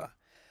diaspora.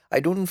 I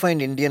don't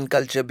find Indian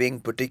culture being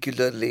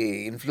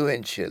particularly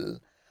influential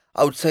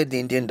outside the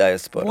Indian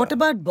diaspora. What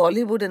about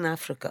Bollywood in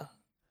Africa?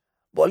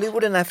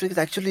 Bollywood in Africa is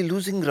actually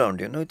losing ground.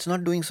 You know, it's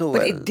not doing so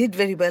But well. it did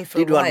very well for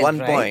Did a while, at one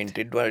right? point.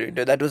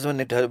 That was when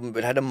it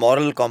had a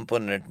moral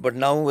component. But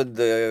now with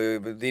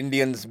the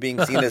Indians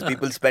being seen as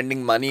people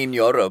spending money in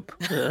Europe,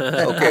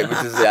 okay,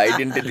 which is the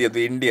identity of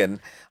the Indian,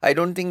 I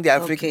don't think the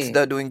Africans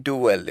are doing too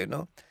well, you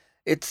know.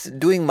 It's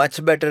doing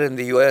much better in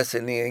the US,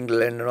 in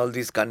England and all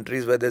these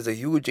countries where there's a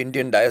huge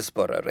Indian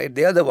diaspora, right?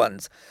 They are the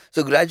ones.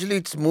 So gradually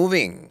it's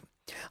moving.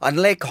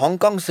 Unlike Hong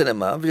Kong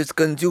cinema, which is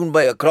consumed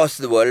by across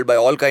the world by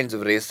all kinds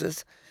of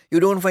races, you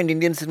don't find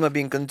Indian cinema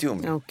being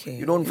consumed. Okay,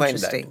 You don't find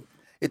that. interesting.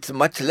 It's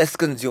much less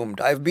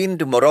consumed. I've been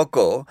to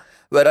Morocco,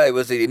 where I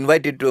was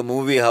invited to a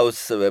movie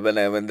house when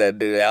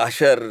the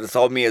usher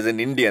saw me as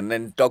an Indian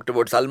and talked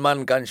about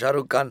Salman Khan, Shah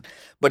Rukh Khan.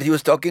 But he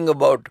was talking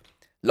about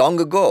long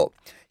ago.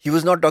 He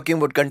was not talking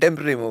about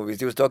contemporary movies.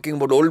 He was talking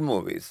about old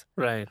movies.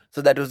 Right.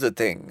 So that was the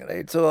thing,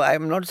 right? So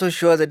I'm not so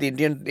sure that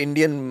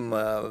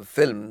Indian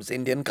films,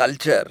 Indian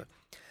culture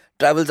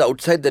travels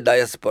outside the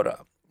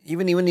diaspora.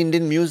 Even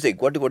Indian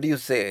music. What do you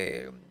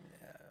say?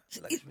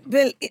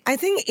 Well, I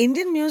think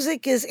Indian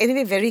music is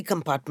anyway very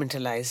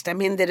compartmentalized. I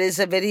mean, there is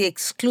a very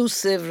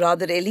exclusive,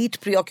 rather elite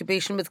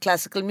preoccupation with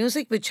classical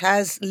music, which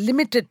has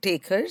limited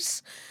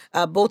takers,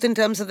 both in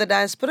terms of the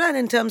diaspora and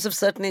in terms of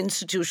certain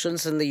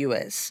institutions in the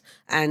US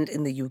and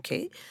in the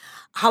UK.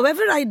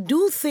 However, I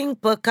do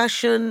think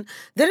percussion,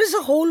 there is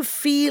a whole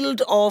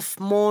field of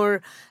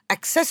more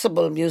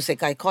accessible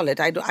music, I call it.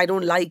 I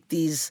don't like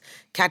these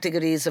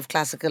categories of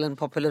classical and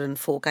popular and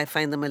folk. I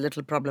find them a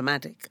little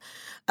problematic.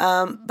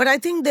 But I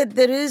think that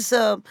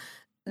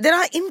there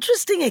are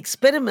interesting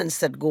experiments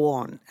that go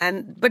on,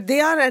 but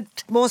they are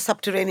at more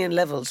subterranean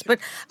levels. But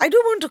I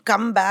do want to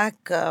come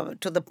back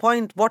to the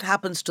point, what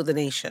happens to the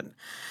nation?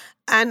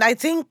 And I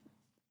think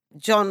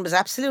John was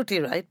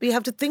absolutely right. We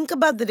have to think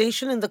about the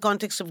nation in the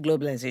context of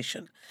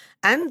globalization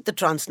and the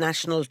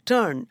transnational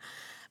turn.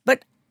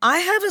 But I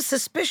have a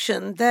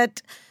suspicion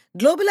that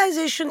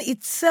globalization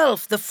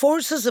itself, the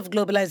forces of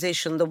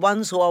globalization, the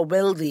ones who are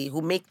wealthy,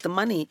 who make the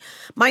money,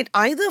 might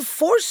either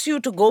force you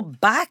to go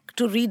back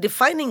to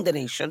redefining the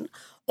nation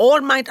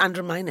or might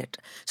undermine it.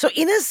 So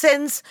in a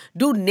sense,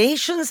 do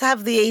nations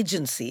have the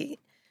agency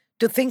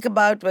to think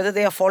about whether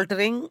they are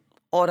faltering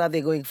or are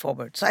they going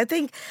forward? So I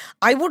think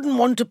I wouldn't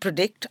want to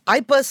predict. I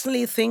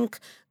personally think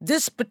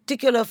this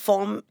particular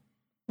form,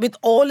 with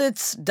all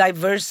its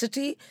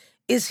diversity,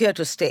 is here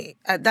to stay.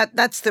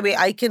 That's the way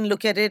I can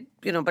look at it,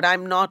 but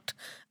I'm not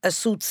a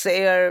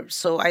soothsayer,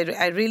 so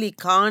I really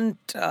can't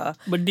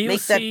But do you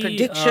make that see,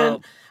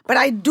 prediction. But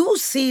I do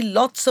see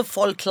lots of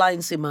fault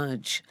lines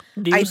emerge.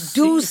 Do you I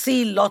do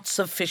see lots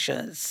of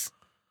fissures.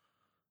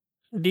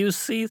 Do you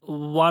see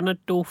one or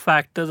two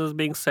factors as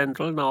being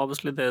central? Now,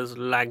 obviously, there's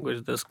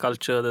language, there's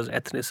culture, there's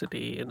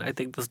ethnicity. And I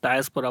think this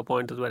diaspora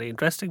point is very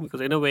interesting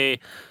because, in a way,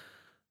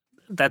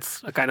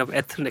 that's a kind of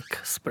ethnic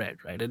spread,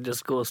 right? It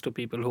just goes to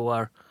people who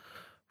are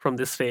from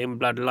the same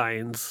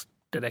bloodlines,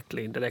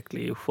 directly,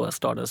 indirectly,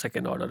 first order,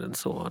 second order, and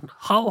so on.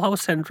 How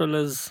central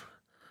is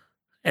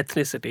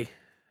ethnicity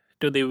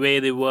to the way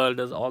the world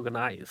is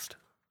organized,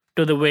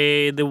 to the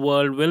way the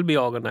world will be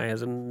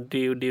organized? And do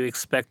you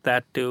expect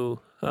that to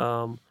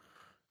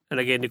and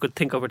again, you could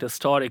think of it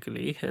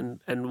historically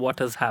and what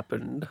has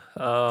happened,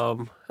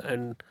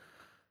 and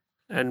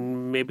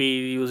maybe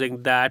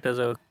using that as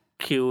a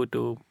cue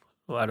to,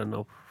 I don't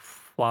know,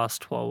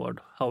 fast forward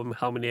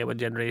how many ever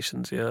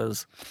generations,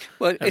 years.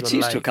 Well, it everyone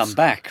seems to come likes.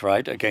 back,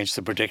 right, against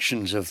the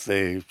predictions of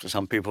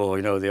some people,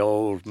 the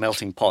old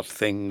melting pot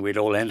thing. We'd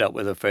all end up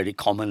with a fairly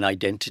common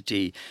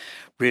identity.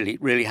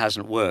 Really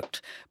hasn't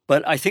worked.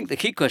 But I think the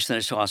key question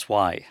is to ask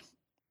why.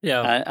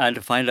 Yeah, And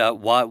to find out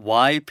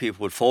why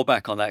people would fall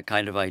back on that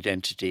kind of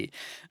identity.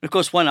 And of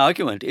course, one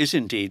argument is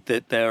indeed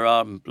that there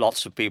are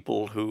lots of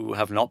people who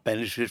have not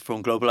benefited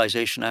from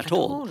globalization at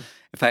all.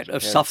 In fact,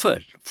 have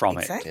suffered from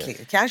it. Exactly.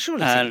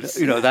 Casualties.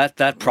 And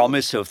that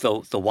promise of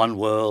the one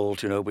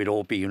world, we'd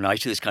all be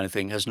united, this kind of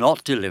thing, has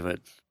not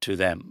delivered to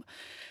them.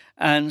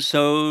 And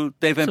so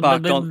they've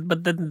embarked on.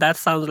 But then that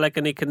sounds like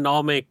an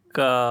economic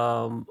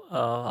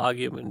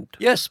argument.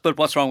 Yes, but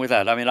what's wrong with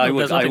that? I mean,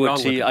 there's nothing wrong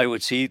with it. I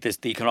would see this,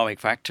 the economic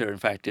factor, in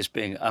fact, as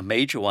being a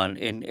major one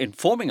in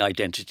forming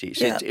identities.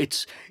 Yeah.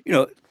 It's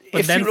But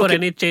if then you for look at-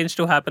 any change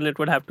to happen, it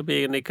would have to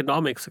be an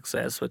economic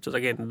success, which is,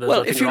 again, there's well,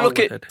 nothing if you wrong look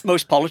with at it.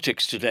 most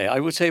politics today, I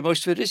would say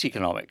most of it is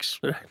economics.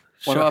 Right.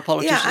 What do Sure. our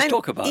politicians and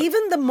talk about?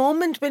 even the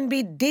moment when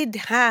we did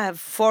have,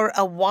 for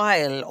a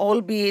while,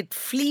 albeit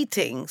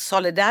fleeting,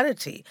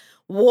 solidarity,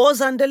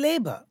 was under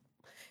Labour.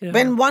 Yeah.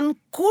 When one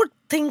could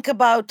think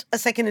about a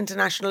second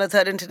international, a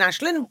third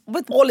international, and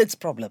with all its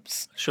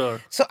problems. Sure.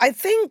 So I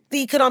think the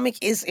economic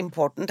is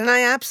important, and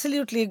I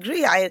absolutely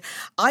agree.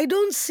 I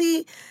don't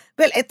see,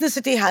 well,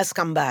 ethnicity has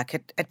come back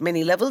at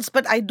many levels,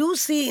 but I do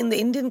see in the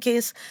Indian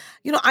case,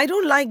 I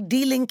don't like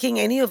delinking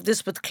any of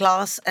this with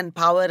class and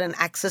power and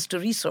access to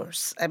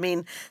resource. I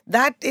mean,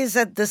 that is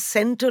at the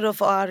center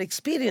of our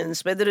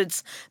experience, whether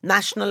it's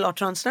national or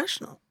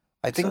transnational.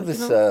 I think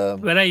this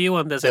Where are you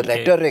on this? the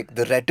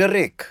MK?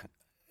 rhetoric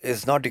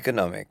is not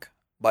economic.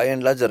 By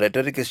and large, the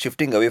rhetoric is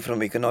shifting away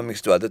from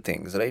economics to other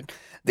things, right?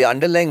 The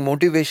underlying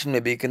motivation may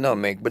be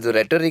economic, but the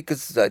rhetoric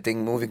is, I think,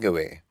 moving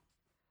away.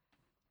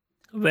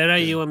 Where are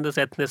you on this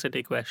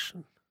ethnicity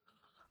question?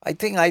 I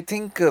think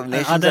Are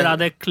nations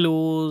there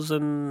clues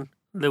in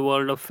the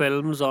world of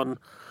films on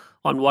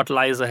what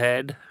lies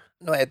ahead?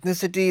 no,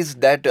 ethnicity is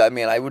that. I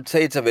mean, I would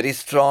say it's a very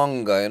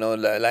strong,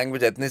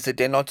 language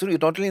ethnicity, and not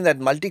only that,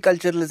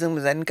 multiculturalism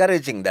is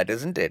encouraging that,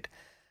 isn't it?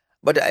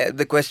 But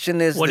the question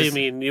is, What do you this-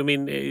 mean? You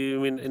mean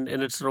in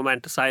its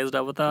romanticized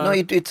avatar? No,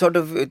 it's sort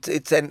of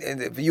it's in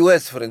the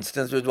US, for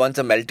instance, was once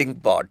a melting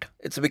pot.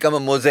 It's become a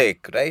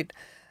mosaic, right?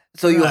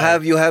 So you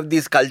have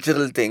these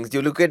cultural things.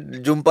 You look at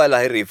Jhumpa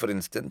Lahiri, for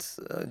instance.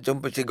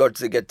 Jhumpa,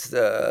 she gets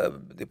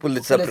the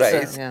Pulitzer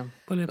Prize. Yeah.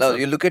 Pulitzer. Now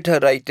you look at her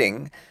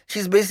writing.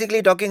 She's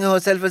basically talking of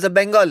herself as a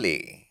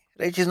Bengali,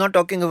 right? She's not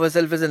talking of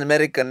herself as an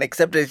American,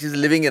 except that she's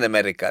living in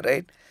America,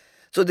 right?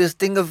 So this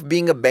thing of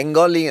being a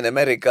Bengali in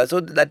America, so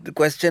that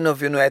question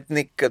of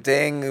ethnic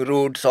thing,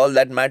 roots, all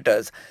that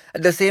matters.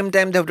 At the same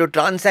time, they have to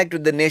transact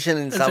with the nation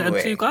in some So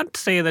way. you can't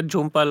say that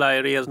Jhumpa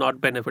Lahiri has not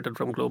benefited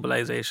from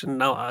globalization.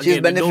 Now, She's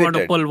again, you don't want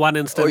to benefited. pull one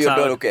instance Oh, you out.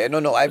 don't. Okay, no.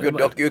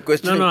 You're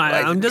questioning. No,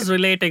 I'm just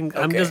relating.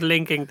 I'm Okay. just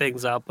linking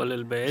things up a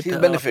little bit. She's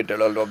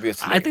benefited,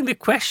 obviously. I think the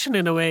question,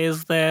 in a way,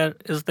 is there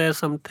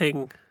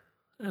something,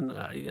 and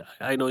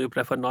I know you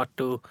prefer not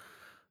to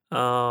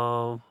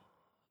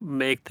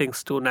make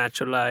things too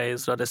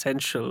naturalized or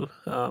essential,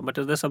 but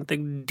is there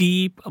something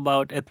deep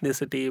about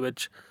ethnicity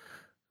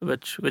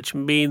which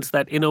means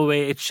that, in a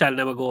way, it shall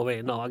never go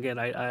away? No, again,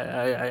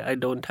 I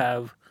don't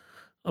have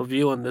a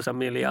view on this. I'm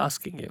merely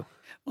asking you.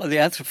 Well,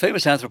 the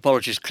famous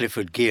anthropologist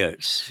Clifford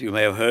Geertz, you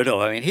may have heard of,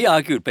 I mean, he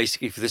argued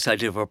basically for this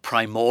idea of a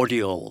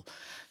primordial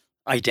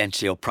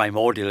identity or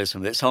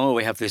primordialism, that somehow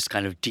we have this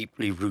kind of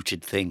deeply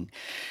rooted thing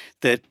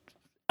that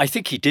I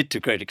think he did to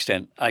a great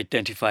extent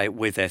identify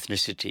with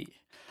ethnicity.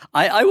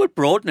 I would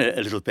broaden it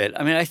a little bit.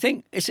 I mean, I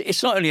think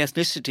it's not only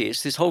ethnicity,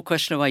 it's this whole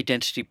question of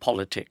identity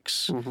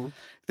politics,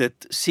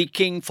 that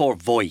seeking for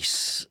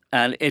voice,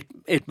 and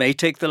it may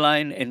take the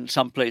line in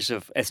some place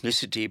of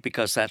ethnicity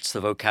because that's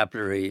the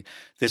vocabulary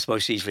that's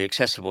most easily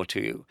accessible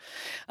to you.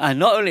 And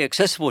not only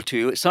accessible to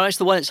you, it's sometimes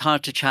the one that's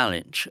hard to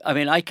challenge. I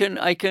mean, I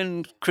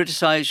can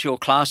criticize your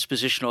class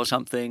position or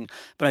something,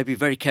 but I'd be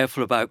very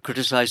careful about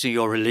criticizing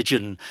your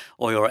religion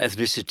or your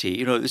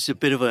ethnicity. This is a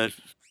bit of a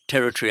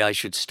territory I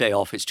should stay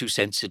off. It's too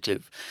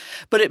sensitive.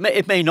 But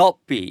it may not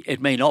be. It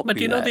may not But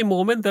be. the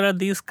moment there are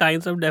these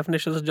kinds of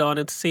definitions, John,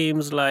 it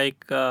seems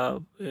like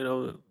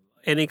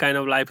any kind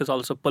of life is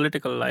also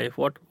political life.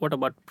 What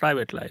about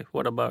private life?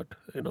 What about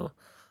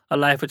a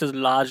life which is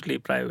largely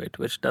private,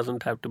 which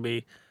doesn't have to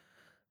be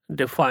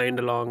defined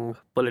along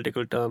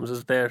political terms?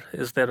 Is there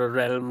a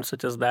realm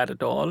such as that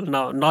at all?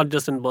 Now, not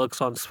just in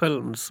Bergson's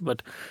films,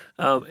 but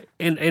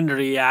in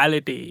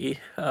reality.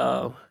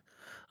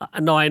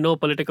 No, I know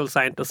political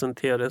scientists and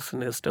theorists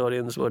and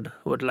historians would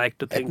like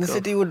to think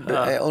Ethnicity of, would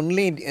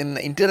only in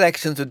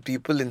interactions with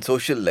people in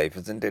social life,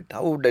 isn't it?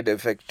 How would that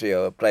affect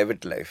your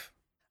private life?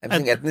 I'm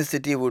saying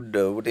ethnicity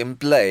would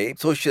imply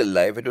social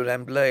life. It would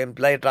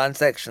imply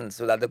transactions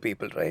with other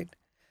people, right?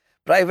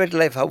 Private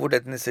life, how would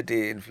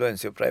ethnicity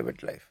influence your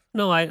private life?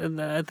 No,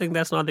 I think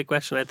that's not the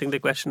question. I think the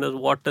question is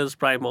what is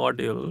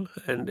primordial,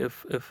 and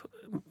if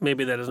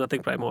maybe there is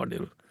nothing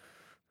primordial.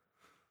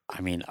 I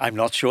mean, I'm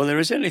not sure there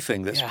is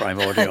anything that's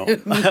primordial. Me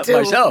too.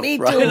 Myself, Me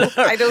too. right?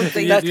 I don't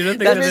think You don't think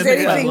there there's is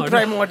anything anything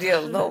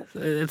primordial. No,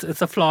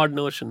 It's a flawed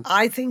notion.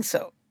 I think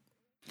so.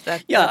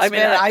 That's I mean,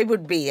 where I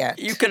would be at.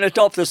 You can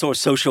adopt the sort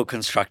of social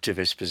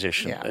constructivist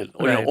position. Yeah. You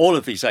Right. know, all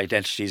of these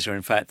identities are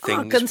in fact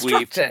things we've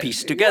constructed.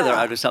 pieced together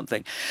Yeah. out of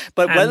something.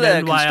 But And whether they're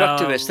then while-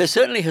 constructivist, they're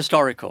certainly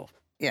historical.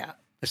 Yeah.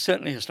 They're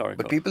certainly historical.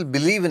 But people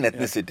believe in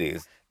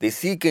ethnicities. They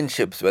see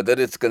kinships, whether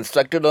it's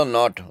constructed or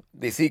not.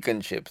 They see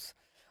kinships.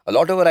 A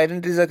lot of our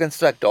identities are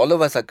constructed. All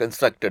of us are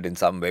constructed in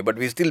some way, but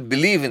we still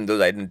believe in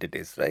those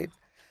identities, right?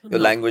 Your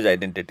language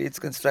identity, it's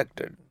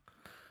constructed.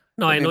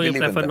 No, But I we know you believe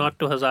in prefer them. not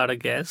to hazard a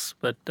guess,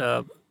 but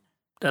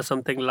does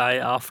something lie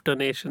after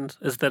nations?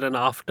 Is there an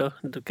after?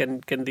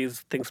 Can these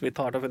things be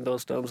thought of in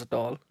those terms at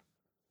all?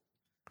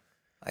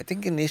 I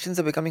think nations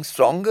are becoming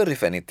stronger,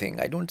 if anything.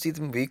 I don't see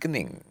them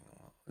weakening.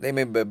 They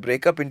may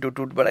break up into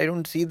two, but I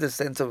don't see the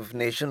sense of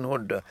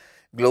nationhood.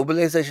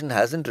 Globalization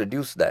hasn't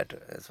reduced that,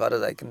 as far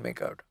as I can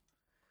make out.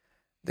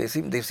 They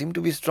seem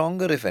to be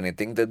stronger, if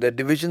anything. The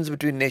divisions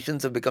between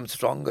nations have become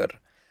stronger.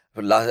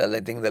 I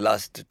think the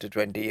last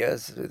 20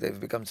 years, they've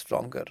become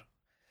stronger.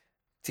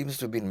 Seems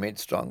to have been made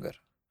stronger.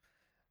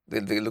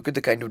 They look at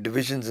the kind of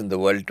divisions in the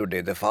world today.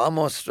 They're far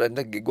more strong.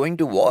 They're going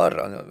to war.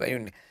 I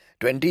mean,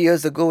 20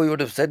 years ago, we would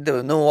have said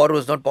war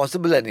was not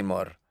possible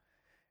anymore.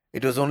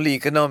 It was only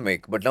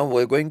economic. But now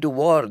we're going to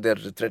war. They're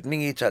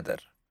threatening each other.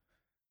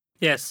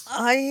 Yes.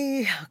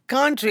 I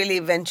can't really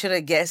venture a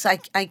guess.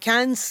 I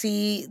can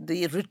see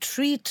the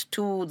retreat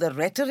to the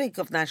rhetoric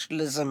of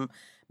nationalism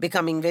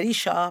becoming very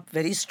sharp,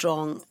 very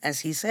strong,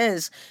 as he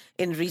says,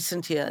 in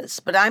recent years.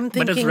 But I'm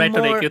thinking But it's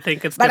rhetoric. more, You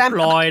think it's but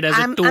deployed as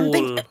a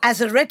tool. as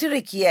a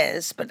rhetoric,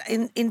 yes. But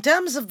in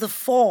terms of the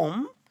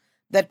form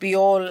that we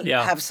all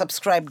Yeah. have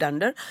subscribed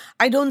under,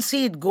 I don't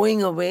see it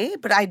going away.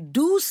 But I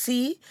do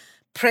see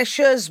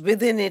pressures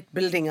within it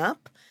building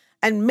up,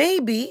 and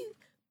maybe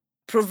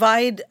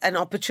provide an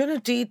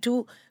opportunity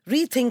to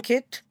rethink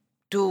it,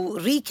 to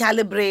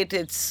recalibrate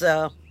its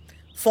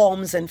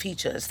forms and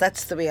features.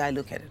 That's the way I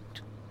look at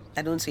it.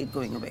 I don't see it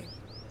going away.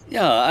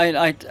 Yeah,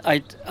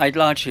 I'd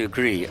largely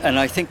agree, and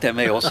I think there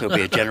may also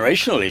be a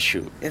generational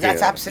issue. That's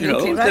here.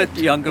 absolutely right.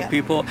 That younger Yeah.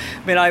 people.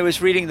 I mean, I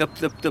was reading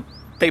the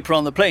paper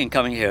on the plane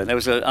coming here, and there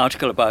was an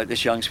article about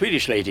this young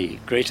Swedish lady,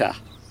 Greta,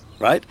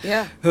 right?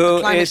 Yeah, Who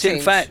climate is in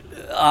change. fact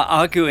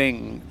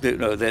arguing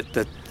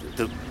that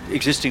the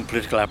existing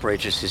political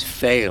apparatus has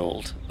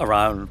failed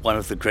around one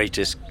of the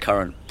greatest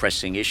current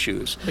pressing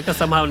issues. Because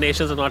somehow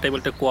nations are not able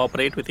to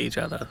cooperate with each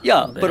other.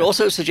 Yeah, but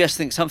also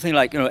suggesting something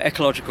like,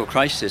 ecological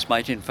crisis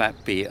might in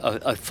fact be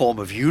a form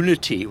of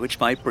unity which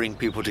might bring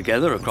people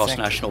together across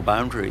national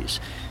boundaries.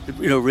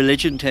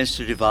 Religion tends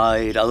to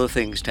divide, other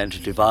things tend to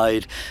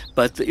divide,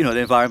 but the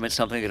environment's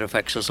something that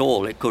affects us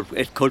all. It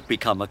could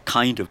become a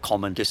kind of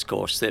common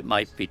discourse that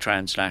might be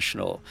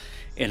transnational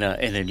in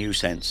a new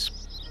sense.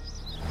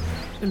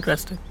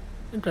 Interesting.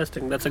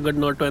 That's a good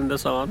note to end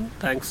this on.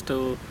 Thanks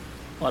to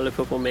all of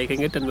you for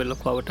making it, and we look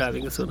forward to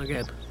having you soon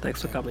again.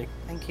 Thanks for coming.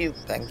 Thank you.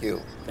 Thank you.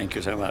 Thank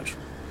you so much.